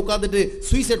வயிற்றுக்குள்ள உட்காந்துட்டு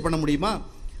சூசைட் பண்ண முடியுமா?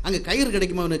 அங்கே கயிறு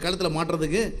கிடைக்குமா அவனுக்கு கழுத்தில்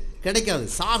மாட்டுறதுக்கு? கிடைக்காது.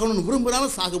 சாகணும்னு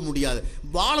விரும்புகிறாலும் சாக முடியாது,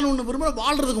 வாழணும்னு விரும்புகிற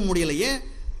வாழ்றதுக்கு முடியல. ஏன்?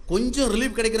 கொஞ்சம்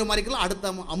ரிலீஃப் கிடைக்கிற மாதிரிக்கெல்லாம்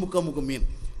அடுத்த அமுக்கு மீன்.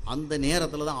 அந்த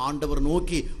நேரத்தில் தான் ஆண்டவர்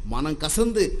நோக்கி மனம்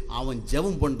கசந்து அவன்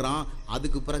ஜெபம் பண்ணுறான்.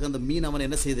 அதுக்கு பிறகு அந்த மீன் அவன்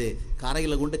என்ன செய்யுது,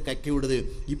 கரையில் கொண்டு கக்கி விடுது.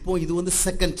 இப்போ இது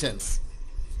செகண்ட் சான்ஸ்.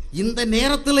 இந்த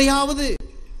நேரத்திலையாவது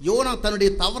யோனா தன்னுடைய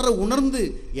தவறை உணர்ந்து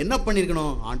என்ன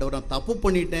பண்ணியிருக்கணும், ஆண்டவர் நான் தப்பு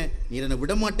பண்ணிட்டேன், நீர் என்னை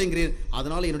விட மாட்டேங்கிறேன்,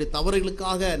 அதனால என்னுடைய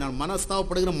தவறுகளுக்காக நான்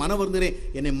மனஸ்தாபப்படுகிற வருந்துகிறேன்,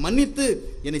 என்னை மன்னித்து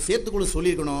என்னை சேர்த்துக்கொள்ள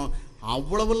சொல்லியிருக்கணும்.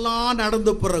 அவ்வளவெல்லாம்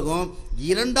நடந்த பிறகும்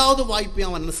இரண்டாவது வாய்ப்பை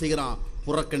அவன் என்ன செய்கிறான்,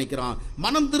 புறக்கணிக்கிறான்.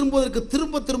 மனம் திரும்புவதற்கு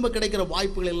திரும்ப திரும்ப கிடைக்கிற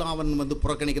வாய்ப்புகள் எல்லாம் அவன்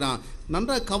புறக்கணிக்கிறான்.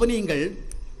 நன்றாக கவனியுங்கள்,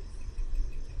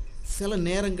 சில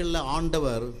நேரங்களில்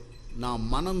ஆண்டவர் நாம்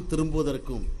மனம்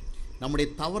திரும்புவதற்கும் நம்முடைய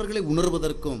தவறுகளை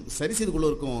உணர்வதற்கும் சரி செய்து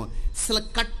கொள்வதற்கும் சில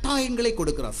கட்டாயங்களை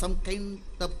கொடுக்கிறார். சம்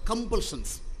கைண்ட் ஆஃப்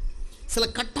கம்பல்ஷன்ஸ், சில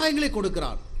கட்டாயங்களை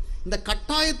கொடுக்கிறார். இந்த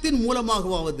கட்டாயத்தின்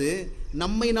மூலமாகவாவது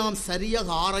நம்மை நாம்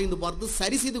சரியாக ஆராய்ந்து பார்த்து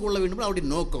சரி செய்து கொள்ள வேண்டும் அவருடைய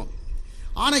நோக்கம்.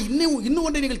 ஆனால் இன்னும்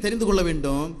ஒன்றை நீங்கள் தெரிந்து கொள்ள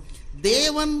வேண்டும்,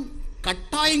 தேவன்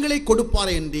கட்டாயங்களை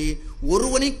கொடுப்பார் என்று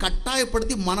ஒருவனை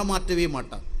கட்டாயப்படுத்தி மனமாற்றவே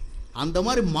மாட்டார். அந்த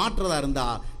மாதிரி மாற்றதா இருந்தா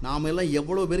நாம எல்லாம்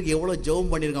எவ்வளோ பேருக்கு எவ்வளோ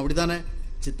ஜெபம் பண்ணியிருக்கோம், அப்படித்தானே?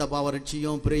 சித்தப்பாவை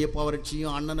ரட்சியும், பெரியப்பாவை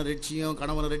ரட்சியும், அண்ணனை ரட்சியும்,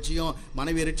 கணவனை ரட்சியும்,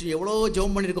 மனைவியை ரட்சியும், எவ்வளோ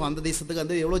ஜெபம் பண்ணியிருக்கோம். அந்த தேசத்துக்கு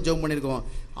அந்த எவ்வளோ ஜெபம் பண்ணியிருக்கோம்.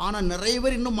 ஆனால் நிறைய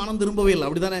பேர் இன்னும் மனம் திரும்பவே இல்லை,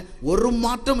 அப்படித்தானே? ஒரு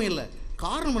மாற்றமும் இல்லை.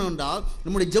 காரணம் என்னவென்றால்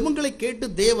நம்முடைய ஜெபங்களை கேட்டு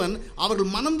தேவன்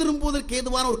அவர்கள் மனம் திரும்புவதற்கு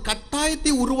ஏதுவான ஒரு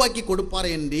கட்டாயத்தை உருவாக்கி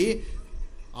கொடுப்பார் என்று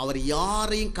அவர்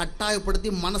யாரையும் கட்டாயப்படுத்தி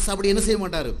மனசு அப்படி என்ன செய்ய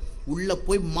மாட்டார், உள்ள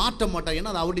போய் மாற்ற மாட்டார்.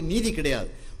 ஏன்னா அது அவருடைய நீதி கிடையாது.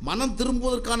 மனம்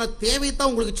திரும்புவதற்கான தேவைத்தான்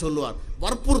உங்களுக்கு சொல்லுவார்,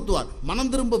 வற்புறுத்துவார். மனம்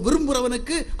திரும்ப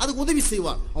விரும்புகிறவனுக்கு அதுக்கு உதவி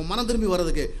செய்வார், அவன் மனம் திரும்பி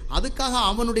வர்றதுக்கு. அதுக்காக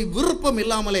அவனுடைய விருப்பம்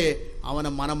இல்லாமலே அவனை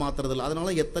மனமாத்துறதில்லை.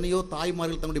 அதனால எத்தனையோ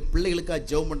தாய்மார்கள் தன்னுடைய பிள்ளைகளுக்காக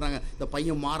ஜெபம் பண்ணுறாங்க, இந்த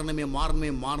பையன்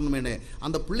மாறணுமேனு.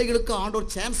 அந்த பிள்ளைகளுக்கு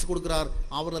ஆண்டவர் சான்ஸ் கொடுக்குறார்,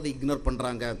 அவர் அதை இக்னோர்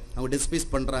பண்ணுறாங்க, அவங்க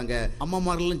டிஸ்பைஸ் பண்ணுறாங்க.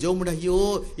 அம்மாமார்களும் ஜெபம் பண்ண, ஐயோ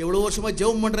எவ்வளோ வருஷமாக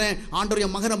ஜெபம் பண்ணுறேன், ஆண்டவர்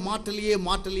என் மகனை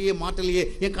மாற்றலையே,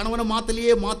 என் கணவனை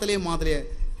மாற்றலையே.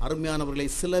 அருமையானவர்களை,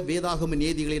 சில வேதாகம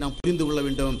நீதிகளை நாம் புரிந்து கொள்ள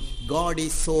வேண்டும். God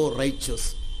is so righteous.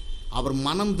 அவர்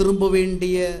மனம் திரும்ப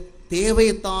வேண்டிய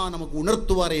தேவையைத்தான் நமக்கு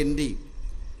உணர்த்துவார் என்று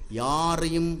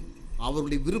யாரையும்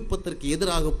அவருடைய விருப்பத்திற்கு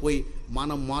எதிராக போய்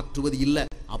மனம் மாற்றுவது இல்லை.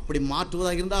 அப்படி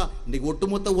மாற்றுவதாக இருந்தால் இன்றைக்கு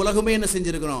ஒட்டுமொத்த உலகமே என்ன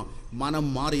செஞ்சிருக்கிறோம்,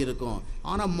 மனம் மாறி இருக்கும்.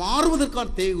 ஆனால்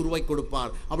மாறுவதற்கான தேவை உருவாக்கி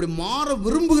கொடுப்பார். அப்படி மாற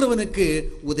விரும்புகிறவனுக்கு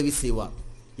உதவி செய்வார்.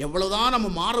 எவ்வளவுதான் நம்ம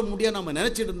மாற முடியாது நம்ம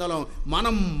நினைச்சிட்டு இருந்தாலும்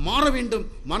மனம் மாற வேண்டும்,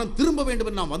 மனம் திரும்ப வேண்டும்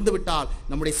என்று நாம் வந்துவிட்டால்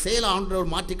நம்முடைய செயலை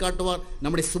ஆண்டவர் மாற்றி காட்டுவார்,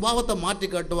 நம்முடைய சுபாவத்தை மாற்றி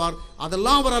காட்டுவார்.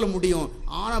 அதெல்லாம் அவரால் முடியும்.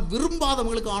 ஆனால்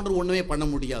விரும்பாதவங்களுக்கு ஆண்டவர் ஒன்றுமே பண்ண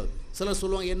முடியாது. சிலர்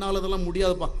சொல்லுவாங்க, என்னால் அதெல்லாம்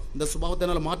முடியாதுப்பா, இந்த சுபாவத்தை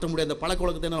என்னால் மாற்ற முடியாது, இந்த பழக்க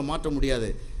வழக்கத்தை என்னால் மாற்ற முடியாது.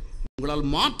 உங்களால்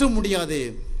மாற்ற முடியாது.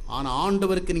 ஆனால்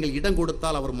ஆண்டவருக்கு நீங்கள் இடம்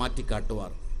கொடுத்தால் அவர் மாற்றி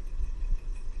காட்டுவார்.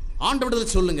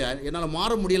 ஆண்டவரிடத்தில் சொல்லுங்க, என்னால்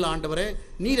மாற முடியல ஆண்டவரே,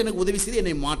 நீர் எனக்கு உதவி செய்து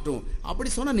என்னை மாற்றும். அப்படி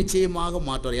சொன்னால் நிச்சயமாக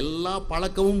மாற்றுவார். எல்லா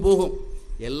பழக்கமும் போகும்,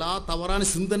 எல்லா தவறான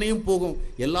சிந்தனையும் போகும்,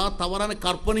 எல்லா தவறான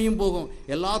கற்பனையும் போகும்,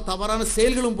 எல்லா தவறான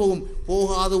செயல்களும் போகும்.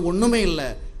 போகாத ஒன்றுமே இல்லை.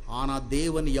 ஆனால்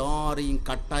தேவன் யாரையும்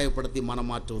கட்டாயப்படுத்தி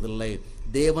மனமாற்றுவதில்லை.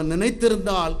 தேவன்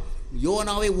நினைத்திருந்தால்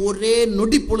யோனாவை ஒரே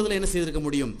நொடி பொழுதுல என்ன செய்திருக்க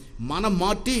முடியும், மனம்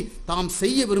மாற்றி தாம்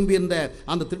செய்ய விரும்பியிருந்த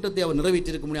அந்த திட்டத்தை அவர்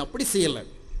நிறைவேற்றிருக்க முடியும். அப்படி செய்யலை.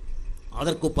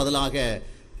 அதற்கு பதிலாக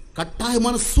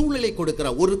கட்டாயமான சூழ்நிலை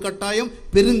கொடுக்கிறார். ஒரு கட்டாயம்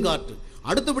பெருங்காற்று,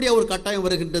 அடுத்தபடியாக ஒரு கட்டாயம்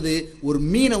வருகின்றது, ஒரு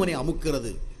மீன் அவனை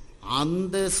அமுக்கிறது.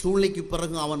 அந்த சூழ்நிலைக்கு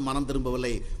பிறகு அவன் மனம்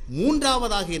திரும்பவில்லை.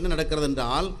 மூன்றாவதாக என்ன நடக்கிறது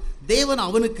என்றால், தேவன்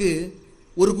அவனுக்கு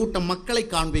ஒரு கூட்டம் மக்களை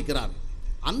காண்பிக்கிறார்.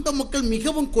 அந்த மக்கள்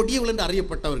மிகவும் கொடியவர்கள் என்று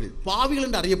அறியப்பட்டவர்கள், பாவிகள்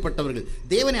என்று அறியப்பட்டவர்கள்,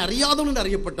 தேவனை அறியாதவர்கள் என்று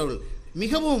அறியப்பட்டவர்கள்,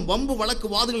 மிகவும் வம்பு வழக்கு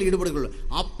வாதங்கள் ஈடுபடுகிறார்கள்.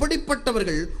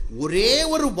 அப்படிப்பட்டவர்கள் ஒரே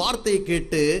ஒரு வார்த்தையை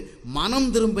கேட்டு மனம்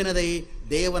திரும்பினதை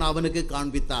தேவன் அவனுக்கு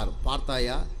காண்பித்தார்.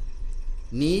 பார்த்தாயா,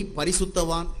 நீ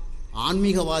பரிசுத்தவான்,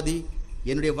 ஆன்மீகவாதி,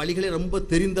 என்னுடைய வழிகளை ரொம்ப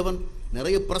தெரிந்தவன்,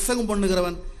 நிறைய பிரசங்கம்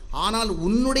பண்ணுகிறவன், ஆனால்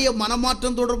உன்னுடைய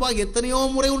மனமாற்றம் தொடர்பாக எத்தனையோ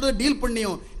முறை ஒன்று டீல்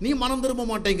பண்ணியும் நீ மனம் திரும்ப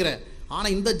மாட்டேங்கிற. ஆனா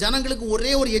இந்த ஜனங்களுக்கு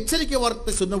ஒரே ஒரு எச்சரிக்கை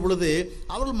வார்த்தை சொன்ன பொழுது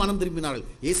அவர்கள் மனம் திரும்பினார்கள்.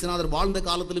 இயேசுநாதர் வாழ்ந்த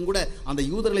காலத்திலும் கூட அந்த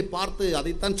யூதர்களை பார்த்து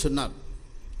அதைத்தான் சொன்னார்.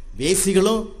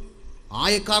 வேசிகளும்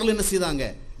ஆயக்காரர்களும் என்ன செய்தாங்க?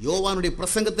 யோவானுடைய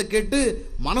பிரசங்கத்தை கேட்டு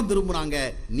மனம் திரும்பினாங்க.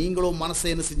 நீங்களும்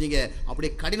மனசை என்ன செஞ்சீங்க?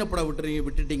 அப்படியே கடினப்பட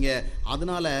விட்டுட்டீங்க.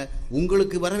 அதனால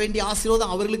உங்களுக்கு வர வேண்டிய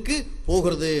ஆசீர்வாதம் அவர்களுக்கு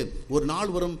போகிறது. ஒரு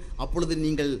நாள் வரும், அப்பொழுது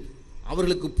நீங்கள்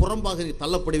அவர்களுக்கு புறம்பாக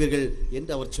தள்ளப்படுவீர்கள்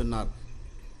என்று அவர் சொன்னார்.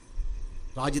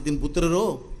 ராஜ்யத்தின் புத்திரரோ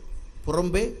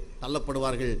புறம்பே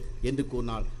தள்ளப்படுவார்கள் என்று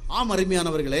கூறினார். ஆம்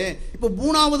அருமையானவர்களே, இப்ப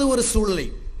மூணாவது ஒரு சூழ்நிலை,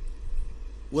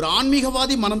 ஒரு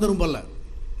ஆன்மீகவாதி மனம் திரும்பல.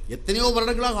 எத்தனையோ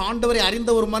வருடங்களாக ஆண்டவரை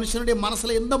அறிந்த ஒரு மனுஷனுடைய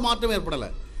மனசுல எந்த மாற்றம் ஏற்படல.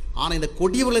 ஆனா இந்த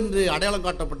கொடியவள் என்று அடையாளம்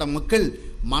காட்டப்பட்ட மக்கள்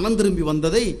மனம் திரும்பி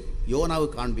வந்ததை யோனாவு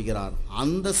காண்பிக்கிறார்.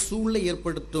 அந்த சூழ்நிலை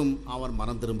ஏற்படுத்தும் அவன்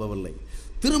மனம் திரும்பவில்லை.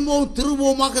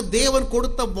 திரும்பவுமாக தேவன்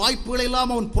கொடுத்த வாய்ப்புகளை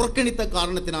எல்லாம் அவன் புறக்கணித்த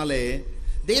காரணத்தினாலே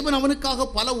தேவன் அவனுக்காக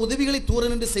பல உதவிகளை தூர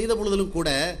நின்று செய்த பொழுதிலும் கூட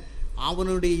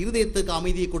அவனுடைய இருதயத்துக்கு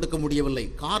அமைதியை கொடுக்க முடியவில்லை.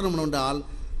 காரணம் என்னவென்றால்,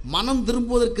 மனம்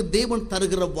திரும்புவதற்கு தேவன்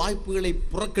தருகிற வாய்ப்புகளை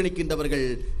புறக்கணிக்கின்றவர்கள்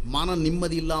மன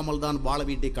நிம்மதி இல்லாமல் தான் வாழ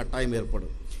வேண்டிய கட்டாயம்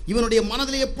ஏற்படும். இவனுடைய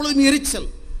மனதில் எப்பொழுதும் எரிச்சல்,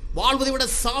 வாழ்வதை விட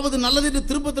சாவது நல்லது என்று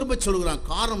திரும்ப திரும்ப சொல்கிறான்.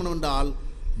 காரணம் என்னவென்றால்,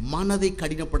 மனதை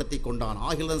கடினப்படுத்தி கொண்டான்.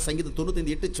 ஆகியதான் சங்கீதம்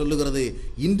 95:8 சொல்லுகிறது,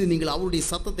 இன்று நீங்கள் அவருடைய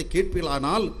சத்தத்தை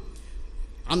கேட்பீர்களானால்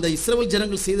அந்த இஸ்ரவேல்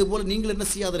ஜனங்கள் செய்த போல நீங்கள் என்ன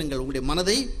செய்யாதிருங்கள், உங்களுடைய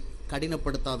மனதை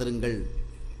கடினப்படுத்தாதிருங்கள்.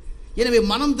 எனவே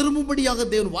மனம் திரும்பும்படியாக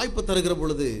தேவன் வாய்ப்பு தருகிற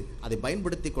பொழுது அதை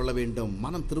பயன்படுத்தி கொள்ள வேண்டும்.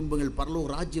 மனம் திரும்புங்கள்,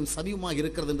 பரலோக ராஜ்யம் சமீபமாக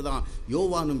இருக்கிறது என்றுதான்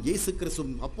யோவானும் இயேசு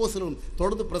கிறிஸ்துவும் அப்போஸ்தலரும்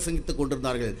தொடர்ந்து பிரசங்கித்துக்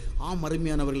கொண்டிருந்தார்கள். ஆம்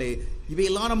அருமையானவர்களே,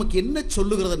 இவையெல்லாம் நமக்கு என்ன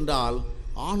சொல்லுகிறது என்றால்,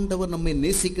 ஆண்டவர் நம்மை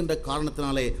நேசிக்கின்ற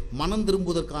காரணத்தினாலே மனம்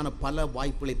திரும்புவதற்கான பல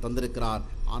வாய்ப்புகளை தந்திருக்கிறார்.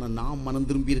 ஆனால் நாம் மனம்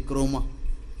திரும்பி இருக்கிறோமா?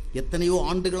 எத்தனையோ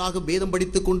ஆண்டுகளாக வேதம்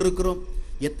படித்துக் கொண்டிருக்கிறோம்,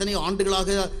 எத்தனையோ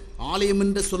ஆண்டுகளாக ஆலயம்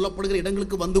என்று சொல்லப்படுகிற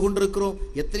இடங்களுக்கு வந்து கொண்டிருக்கிறோம்,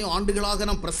 எத்தனையோ ஆண்டுகளாக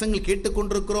நாம் பிரசங்கள்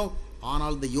கேட்டுக்கொண்டிருக்கிறோம்.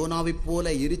 ஆனால் இந்த யோனாவை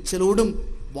போல எரிச்சலோடும்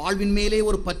வாழ்வின் மேலே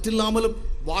ஒரு பற்றில்லாமலும்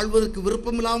வாழ்வதற்கு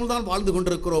விருப்பம் இல்லாமல் தான் வாழ்ந்து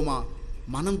கொண்டிருக்கிறோமா?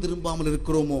 மனம் திரும்பாமல்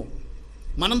இருக்கிறோமோ?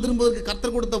 மனம் திரும்புவதற்கு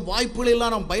கர்த்தர் கொடுத்த வாய்ப்புகளை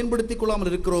எல்லாம் நாம் பயன்படுத்திக்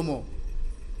கொள்ளாமல் இருக்கிறோமோ?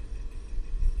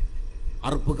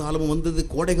 அறுப்பு காலமும் வந்தது,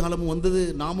 கோடை காலமும் வந்தது,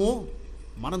 நாமோ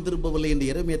மனம் திரும்பவில்லை என்று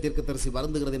எரேமியா தீர்க்கதரிசி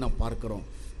வருந்துகிறதை நாம் பார்க்கிறோம்.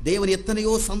 தேவன்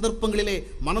எத்தனையோ சந்தர்ப்பங்களிலே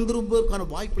மனம் திரும்புவதற்கான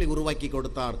வாய்ப்புகளை உருவாக்கி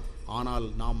கொடுத்தார். ஆனால்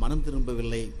நாம் மனம்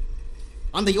திரும்பவில்லை.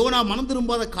 அந்த யோனா மனம்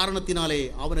திரும்பாத காரணத்தினாலே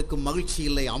அவனுக்கு மகிழ்ச்சி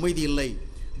இல்லை, அமைதி இல்லை.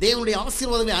 தேவனுடைய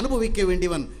ஆசீர்வாதங்களை அனுபவிக்க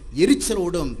வேண்டியவன்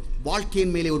எரிச்சலோடும்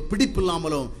வாழ்க்கையின் மேலே ஒரு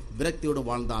பிடிப்பில்லாமலும் விரக்தியோடும்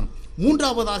வாழ்ந்தான்.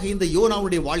 மூன்றாவதாக, இந்த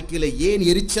யோனாவுடைய வாழ்க்கையில ஏன்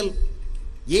எரிச்சல்,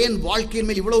 ஏன் வாழ்க்கையின்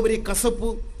மேல் இவ்வளவு பெரிய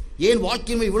கசப்பு, ஏன்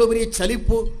வாழ்க்கையின் மேல் இவ்வளவு பெரிய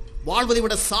சலிப்பு, வாழ்வதை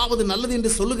விட சாவது நல்லது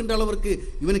என்று சொல்லுகின்ற அளவிற்கு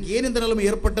இவனுக்கு ஏன் இந்த நிலைமை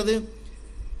ஏற்பட்டது?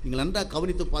 நீங்கள் நன்றாக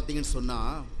கவனித்து பார்த்தீங்கன்னு சொன்னா,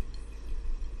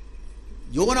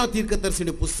 யோனா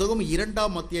தீர்க்கதரிசியுடைய புஸ்தகம்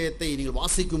 2ஆம் அத்தியாயத்தை நீங்கள்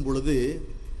வாசிக்கும் பொழுது,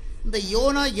 இந்த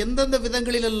யோனா எந்தெந்த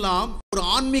விதங்களிலெல்லாம் ஒரு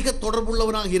ஆன்மீக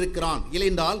தொடர்புள்ளவனாக இருக்கிறான், இல்லை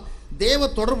என்றால் தேவ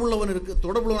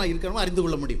தொடர்புள்ளவனாக இருக்கிறவன் அறிந்து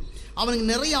கொள்ள முடியும். அவனுக்கு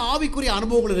நிறைய ஆவிக்குரிய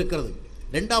அனுபவங்கள் இருக்கிறது.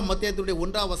 2ஆம் அத்தியாயத்துடைய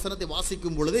 1ஆம் வசனத்தை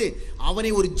வாசிக்கும் பொழுது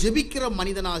அவனை ஒரு ஜெபிக்கிற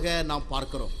மனிதனாக நாம்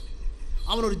பார்க்கிறோம்.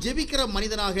 அவன் ஒரு ஜெபிக்கிற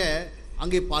மனிதனாக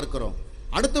அங்கே பார்க்கிறோம்.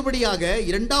 அடுத்தபடியாக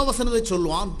 2ஆம் வசனத்தை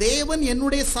சொல்லுவான், தேவன்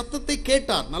என்னுடைய சத்தத்தை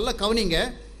கேட்டார். நல்லா கவனிங்க,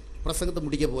 பிரசங்கத்தை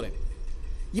முடிக்க போறேன்.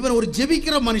 இவன் ஒரு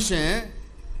ஜெபிக்கிற மனுஷன்.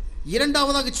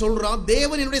 2ஆவதாக சொல்றான்,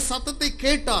 தேவன் என்னுடைய சத்தத்தை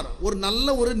கேட்டார். ஒரு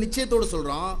நல்ல ஒரு நிச்சயத்தோடு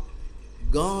சொல்றான்,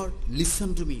 God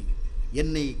listen to me,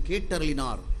 என்னை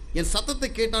கேட்டருளினார், என் சத்தத்தை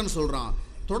கேட்டான்னு சொல்றான்.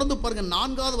 தொடர்ந்து பாருங்க,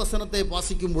 4ஆவது வசனத்தை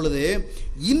வாசிக்கும் பொழுது,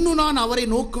 இன்னும் நான் அவரை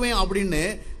நோக்குவேன் அப்படின்னு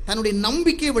தன்னுடைய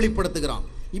நம்பிக்கையை வெளிப்படுத்துகிறான்.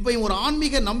 இப்ப இவன் ஒரு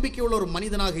ஆன்மீக நம்பிக்கை உள்ள ஒரு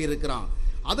மனிதனாக இருக்கிறான்.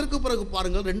 அதற்கு பிறகு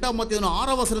பாருங்கள், 2ஆம் அத்தியாயம்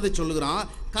 6ஆம் வசனத்தை சொல்லுகிறான்,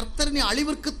 கர்த்தரினை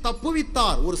அழிவிற்கு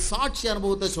தப்புவித்தார். ஒரு சாட்சி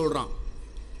அனுபவத்தை சொல்றான்,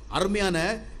 அருமையான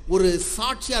ஒரு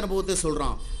சாட்சி அனுபவத்தை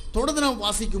சொல்றான். தொடர்ந்து நாம்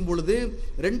வாசிக்கும் பொழுது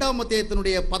 2ஆம்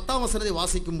அத்தியாயத்தினுடைய 10ஆம் வசனத்தை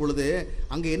வாசிக்கும் பொழுது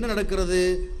அங்க என்ன நடக்கிறது?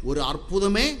 ஒரு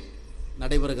அற்புதமே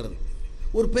நடைபெறுகிறது,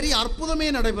 ஒரு பெரிய அற்புதமே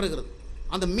நடைபெறுகிறது.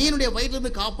 அந்த மீனுடைய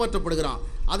வயிற்றிலிருந்து காப்பாற்றப்படுகிறான்.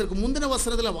 அதற்கு முந்தின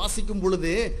வசனத்தில் வாசிக்கும்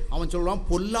பொழுது அவன் சொல்றான்,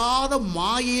 பொல்லாத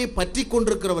மாயையை பற்றி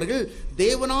கொண்டிருக்கிறவர்கள்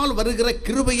தேவனால் வருகிற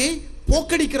கிருபையை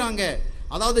போக்கடிக்கிறாங்க.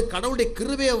 அதாவது கடவுளுடைய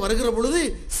கிருபையை வருகிற பொழுது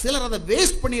சிலர் அதை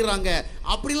வேஸ்ட் பண்ணிடுறாங்க,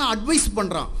 அப்படிலாம் அட்வைஸ்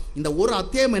பண்றான். இந்த ஒரு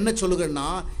அத்தியாயம் என்ன சொல்லுங்கன்னா,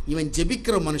 இவன்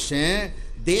ஜெபிக்கிற மனுஷன்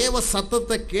தேவ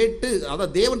சத்தத்தை கேட்டு,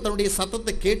 அதாவது தேவன் தன்னுடைய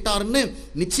சத்தத்தை கேட்டாருன்னு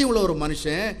நிச்சயம் உள்ள ஒரு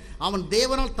மனுஷன், அவன்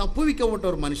தேவனால் தப்புவிக்கப்பட்ட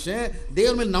ஒரு மனுஷன்,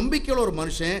 தேவன் மேல் நம்பிக்கையுள்ள ஒரு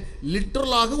மனுஷன்,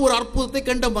 லிட்டரலாக ஒரு அற்புதத்தை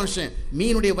கண்ட மனுஷன்.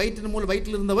 மீனுடைய வயிற்றின் மூலம்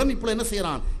வயிற்றில் இருந்தவன் இப்போ என்ன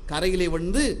செய்யறான்? கரையிலே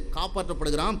வந்து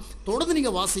காப்பாற்றப்படுகிறான். தொடர்ந்து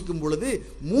நீங்க வாசிக்கும் பொழுது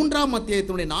 3ஆம்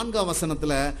அத்தியாயத்தினுடைய 4ஆம்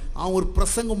வசனத்துல அவன் ஒரு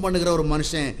பிரசங்கம் பண்ணுகிற ஒரு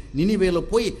மனுஷன், நினிவேல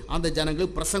போய் அந்த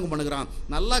ஜனங்களுக்கு பிரசங்கம் பண்ணுகிறான்.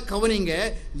 நல்லா கவனிங்க,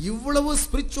 இவ்வளவு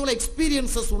ஸ்பிரிச்சுவல்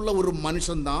எக்ஸ்பீரியன்சஸ் உள்ள ஒரு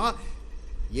மனுஷன் தான்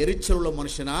எரிச்சல் உள்ள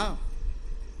மனுஷனா,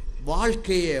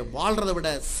 வாழ்க்கையை வாழ்றதை விட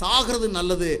சாகிறது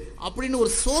நல்லது அப்படின்னு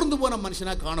ஒரு சோர்ந்து போன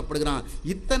மனுஷனா காணப்படுகிறான்.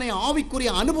 இத்தனை ஆவிக்குரிய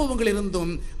அனுபவங்கள்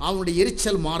இருந்தும் அவனுடைய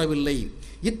எரிச்சல் மாறவில்லை.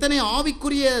 இத்தனை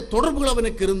ஆவிக்குரிய தொடர்புகள்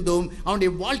அவனுக்கு இருந்தும்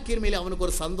அவனுடைய வாழ்க்கையின் மேலே அவனுக்கு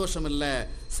ஒரு சந்தோஷம் இல்லை.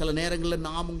 சில நேரங்களில்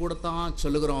நாமும் கூட தான்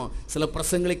சொல்லுகிறோம், சில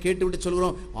பிரசங்களை கேட்டுவிட்டு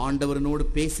சொல்கிறோம், ஆண்டவர் என்னோடு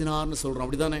பேசினார்னு சொல்கிறோம்.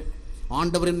 அப்படிதானே?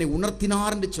 ஆண்டவர் என்னை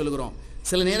உணர்த்தினார் என்று சொல்லுகிறோம்.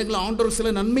 சில நேரங்களில் ஆண்டவர் சில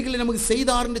நன்மைகளை நமக்கு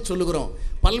செய்தார் என்று சொல்லுகிறோம்.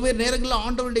 பல்வேறு நேரங்களில்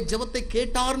ஆண்டவருடைய ஜெபத்தை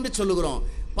கேட்டார் என்று சொல்லுகிறோம்.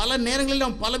 பல நேரங்களில்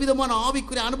நாம் பலவிதமான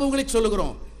ஆவிக்குரிய அனுபவங்களை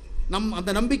சொல்லுகிறோம்.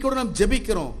 அந்த நம்பிக்கையோடு நாம்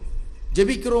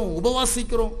ஜெபிக்கிறோம்,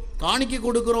 உபவாசிக்கிறோம், காணிக்கை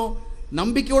கொடுக்கிறோம்,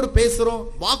 நம்பிக்கையோடு பேசுகிறோம்,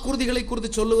 வாக்குறுதிகளை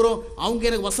குறித்து சொல்லுகிறோம். அவங்க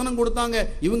எனக்கு வசனம் கொடுத்தாங்க,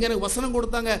 இவங்க எனக்கு வசனம்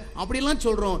கொடுத்தாங்க, அப்படிலாம்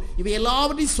சொல்கிறோம். இவை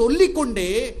எல்லாவற்றையும் சொல்லிக்கொண்டே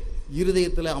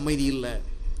இருதயத்தில் அமைதி இல்லை,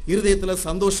 இருதயத்தில்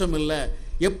சந்தோஷம் இல்லை.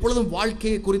 எப்பொழுதும்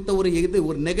வாழ்க்கையை குறித்த ஒரு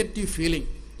நெகட்டிவ் ஃபீலிங்,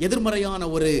 எதிர்மறையான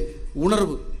ஒரு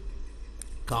உணர்வு.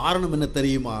 காரணம் என்ன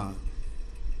தெரியுமா?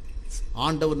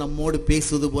 ஆண்டவர் நம்மோடு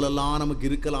பேசுவது போலெல்லாம் நமக்கு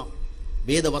இருக்கலாம்,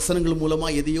 வேத வசனங்கள் மூலமா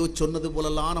எதையோ சொன்னது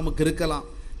போலெல்லாம் நமக்கு இருக்கலாம்,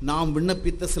 நாம்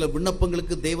விண்ணப்பித்த சில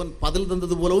விண்ணப்பங்களுக்கு தேவன் பதில்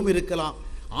தந்தது போலவும் இருக்கலாம்,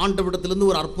 ஆண்டவரிடத்திலிருந்து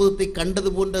ஒரு அற்புதத்தை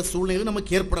கண்டது போன்ற சூழ்நிலைகள்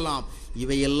நமக்கு ஏற்படலாம்.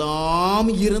 இவையெல்லாம்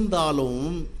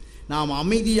இருந்தாலும் நாம்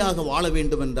அமைதியாக வாழ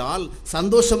வேண்டும் என்றால்,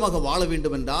 சந்தோஷமாக வாழ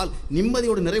வேண்டும் என்றால்,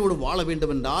 நிம்மதியோடு நிறைவோடு வாழ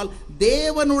வேண்டும் என்றால்,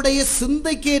 தேவனுடைய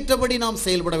சிந்தைக்கேற்றபடி நாம்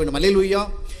செயல்பட வேண்டும். அல்லேலூயா!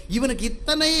 இவனுக்கு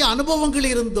இத்தனை அனுபவங்கள்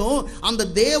இருந்தும் அந்த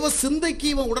தேவ சிந்தைக்கு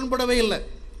இவன் உடன்படவே இல்லை.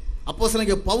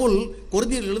 அப்போஸ்தலனாகிய பவுல்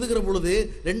கொரிந்தியர் எழுதுகிற பொழுது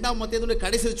 2ஆம் அத்தியாயத்தினுடைய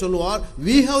கடைசியில் சொல்லுவார்,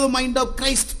 we have the mind of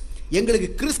Christ. எங்களுக்கு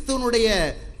கிறிஸ்துவனுடைய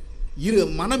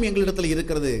மனம் எங்களிடத்தில்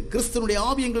இருக்கிறது, கிறிஸ்துவனுடைய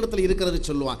ஆவி எங்களிடத்தில் இருக்கிறது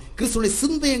சொல்லுவான், கிறிஸ்துவனுடைய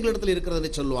சிந்தை எங்களிடத்தில்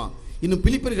இருக்கிறது சொல்லுவான். இன்னும்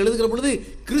பிலிப்பியர் எழுதுகிற பொழுது,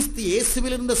 கிறிஸ்து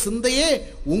இயேசுவில் இருந்த சிந்தையே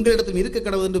உங்களிடத்தில் இருக்க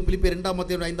கடவுள் என்று பிலிப்பியர் 2ஆம்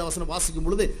அத்தியாயம் 5ஆம் வசனம் வாசிக்கும்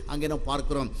பொழுது அங்கே நாம்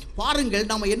பார்க்கிறோம். பாருங்கள்,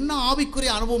 நாம என்ன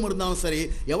ஆவிக்குரிய அனுபவம் இருந்தாலும் சரி,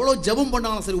 எவ்வளவு ஜெபம்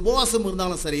பண்ணாலும் சரி, உபவாசம்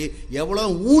இருந்தாலும் சரி,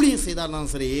 எவ்வளவு ஊழியம்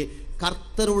செய்தாலும் சரி,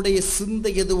 கர்த்தருடைய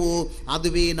சிந்தை எதுவோ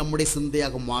அதுவே நம்முடைய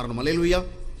சிந்தையாக மாறணும். அல்லேலூயா!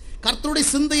 கர்த்தருடைய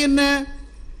சிந்தை என்ன?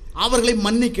 அவர்களை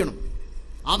மன்னிக்கணும்,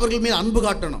 அவர்கள் மேல் அன்பு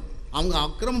காட்டணும். அவங்க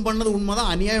அக்கிரமம் பண்ணது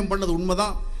உண்மைதான், அநியாயம் பண்ணது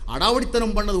உண்மைதான்,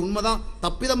 அடாவடித்தனம் பண்ணது உண்மைதான்,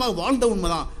 தப்பிதமாக வாழ்ந்த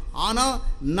உண்மைதான். ஆனால்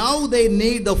now they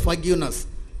need the forgiveness,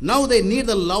 now they need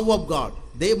the love of God,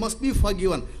 they must be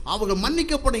forgiven. அவர்கள்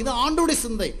மன்னிக்கப்படும். இது ஆண்டவருடைய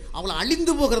சிந்தை, அவளை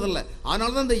அழிந்து போகிறதில்லை.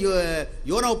 அதனால தான் இந்த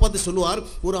யோனாவை பார்த்து சொல்லுவார்,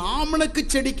 ஒரு ஆமணக்கு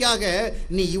செடிக்காக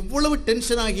நீ இவ்வளவு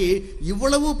டென்ஷன் ஆகி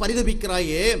இவ்வளவு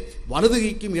பரிதபிக்கிறாயே,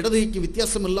 வலதுகைக்கும் இடதுகைக்கும்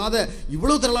வித்தியாசம் இல்லாத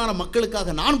இவ்வளவு திரளான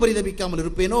மக்களுக்காக நான் பரிதபிக்காமல்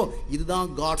இருப்பேனோ? இதுதான்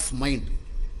காட்ஸ் மைண்ட்.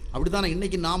 அப்படித்தானே?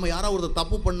 இன்னைக்கு நாம யாராவது ஒரு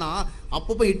தப்பு பண்ணா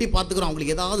அப்பப்போ எட்டி பார்த்துக்கிறோம்,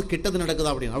 அவங்களுக்கு ஏதாவது கெட்டது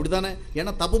நடக்குதா அப்படின்னு. அப்படித்தானே?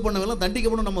 ஏன்னா தப்பு பண்ணவெல்லாம்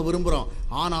தண்டிக்கப்படும் நம்ம விரும்புகிறோம்.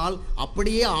 ஆனால்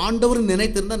அப்படியே ஆண்டவர்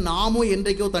நினைத்திருந்தா நாமும்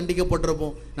என்றைக்கோ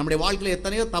தண்டிக்கப்பட்டிருப்போம். நம்முடைய வாழ்க்கையில்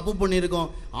எத்தனையோ தப்பு பண்ணியிருக்கோம்.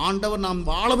 ஆண்டவர் நாம்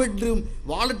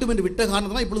வாழட்டும் என்று விட்ட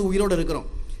காரணத்தான் இப்பொழுது உயிரோடு இருக்கிறோம்.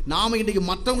 நாம இன்றைக்கு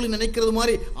மற்றவங்களுக்கு நினைக்கிறது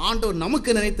மாதிரி ஆண்டவர்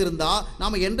நமக்கு நினைத்திருந்தா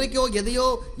நாம என்றைக்கோ எதையோ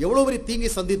எவ்வளோ பெரிய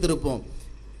தீங்கை சந்தித்திருப்போம்.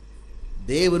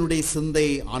 தேவனுடைய சிந்தை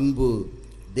அன்பு,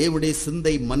 தேவனுடைய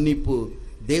சிந்தை மன்னிப்பு,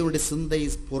 தேவனுடைய சிந்தை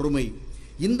பொறுமை.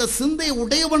 இந்த சிந்தை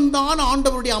உடையவன் தான்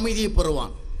ஆண்டவருடைய அமைதியை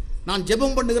பெறுவான். நான்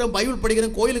ஜெபம் பண்ணுகிறேன், பைபிள்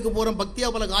படிக்கிறேன், கோயிலுக்கு போறேன், பக்தியா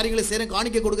பல காரியங்களை செய்கிறேன்,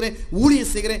 காணிக்கை கொடுக்கிறேன்,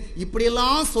 ஊழியம் செய்கிறேன்,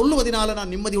 இப்படியெல்லாம் சொல்லுவதனால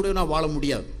நான் நிம்மதியோடு நான் வாழ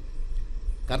முடியாது.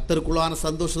 கர்த்தருக்குள்ளான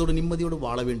சந்தோஷத்தோடு நிம்மதியோடு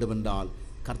வாழ வேண்டும் என்றால்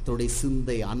கர்த்தருடைய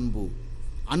சிந்தை அன்பு,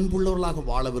 அன்புள்ளவர்களாக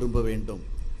வாழ விரும்ப வேண்டும்,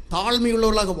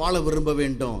 தாழ்மையுள்ளவர்களாக வாழ விரும்ப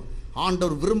வேண்டும்.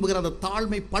 ஆண்டவர் விரும்புகிற அந்த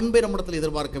தாழ்மை பண்பை நம்மிடத்தில்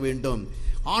எதிர்பார்க்க வேண்டும்.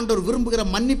 ஆண்டவர் விரும்புகிற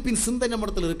மன்னிப்பின் சிந்தை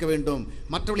நம்மிடத்தில் இருக்க வேண்டும்.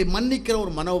 மற்றவர்களை மன்னிக்கிற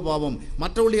ஒரு மனோபாவம்,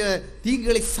 மற்றவருடைய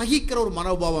தீங்குகளை சகிக்கிற ஒரு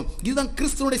மனோபாவம், இதுதான்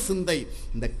கிறிஸ்துவனுடைய சிந்தை.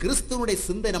 இந்த கிறிஸ்துவனுடைய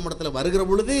சிந்தை நம்மிடத்தில் வருகிற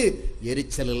பொழுது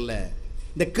எரிச்சல் இல்லை.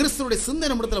 இந்த கிறிஸ்துவனுடைய சிந்தை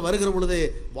நம்மிடத்தில் வருகிற பொழுது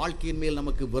வாழ்க்கையின் மேல்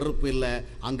நமக்கு வெறுப்பு இல்லை.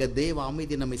 அங்க தேவ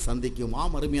அமைதி நம்மை சந்திக்கும்.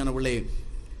 ஆம் அருமையானவர்களே,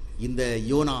 இந்த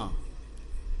யோனா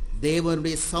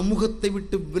தேவனுடைய சமூகத்தை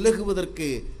விட்டு விலகுவதற்கு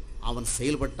அவன்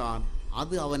செயல்பட்டான்.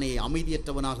 அது அவனை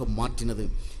அமைதியற்றவனாக மாற்றினது.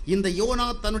 இந்த யோனா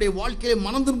தன்னுடைய வாழ்க்கையை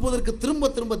மனம் திரும்புவதற்கு திரும்ப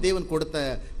திரும்ப தேவன் கொடுத்த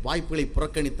வாய்ப்புகளை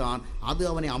புறக்கணித்தான். அது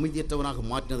அவனை அமைதியற்றவனாக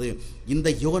மாற்றினது. இந்த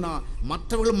யோனா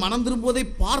மற்றவர்கள் மனம் திரும்புவதை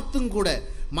பார்த்தும் கூட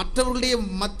மற்றவர்களுடைய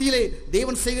மத்தியிலே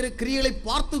தேவன் செய்கிற கிரியைகளை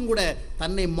பார்த்தும் கூட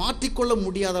தன்னை மாற்றிக்கொள்ள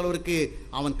முடியாத அளவிற்கு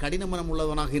அவன் கடின மனம்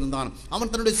உள்ளவனாக இருந்தான்.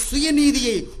 அவன் தன்னுடைய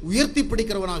சுயநீதியை உயர்த்தி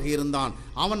பிடிக்கிறவனாக இருந்தான்.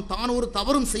 அவன் தான் ஒரு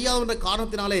தவறும் செய்யாத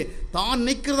காரணத்தினாலே தான்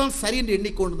நிற்கிறதான் சரி என்று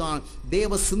எண்ணிக்கொண்டுதான்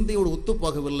தேவ சிந்தையோடு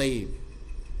ஒத்துப்போகவில்லை.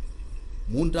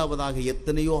 மூன்றாவதாக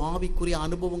எத்தனையோ ஆவிக்குரிய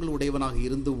அனுபவங்கள் உடையவனாக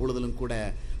இருந்த பொழுதிலும் கூட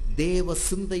தேவ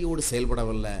சிந்தையோடு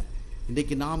செயல்படவில்லை.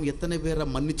 இன்றைக்கு நாம் எத்தனை பேரை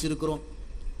மன்னிச்சிருக்கிறோம்,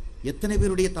 எத்தனை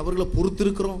பேருடைய தவறுகளை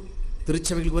பொறுத்திருக்கிறோம்,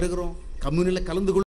 திருச்சபைகள் வருகிறோம், கம்யூனில் கலந்து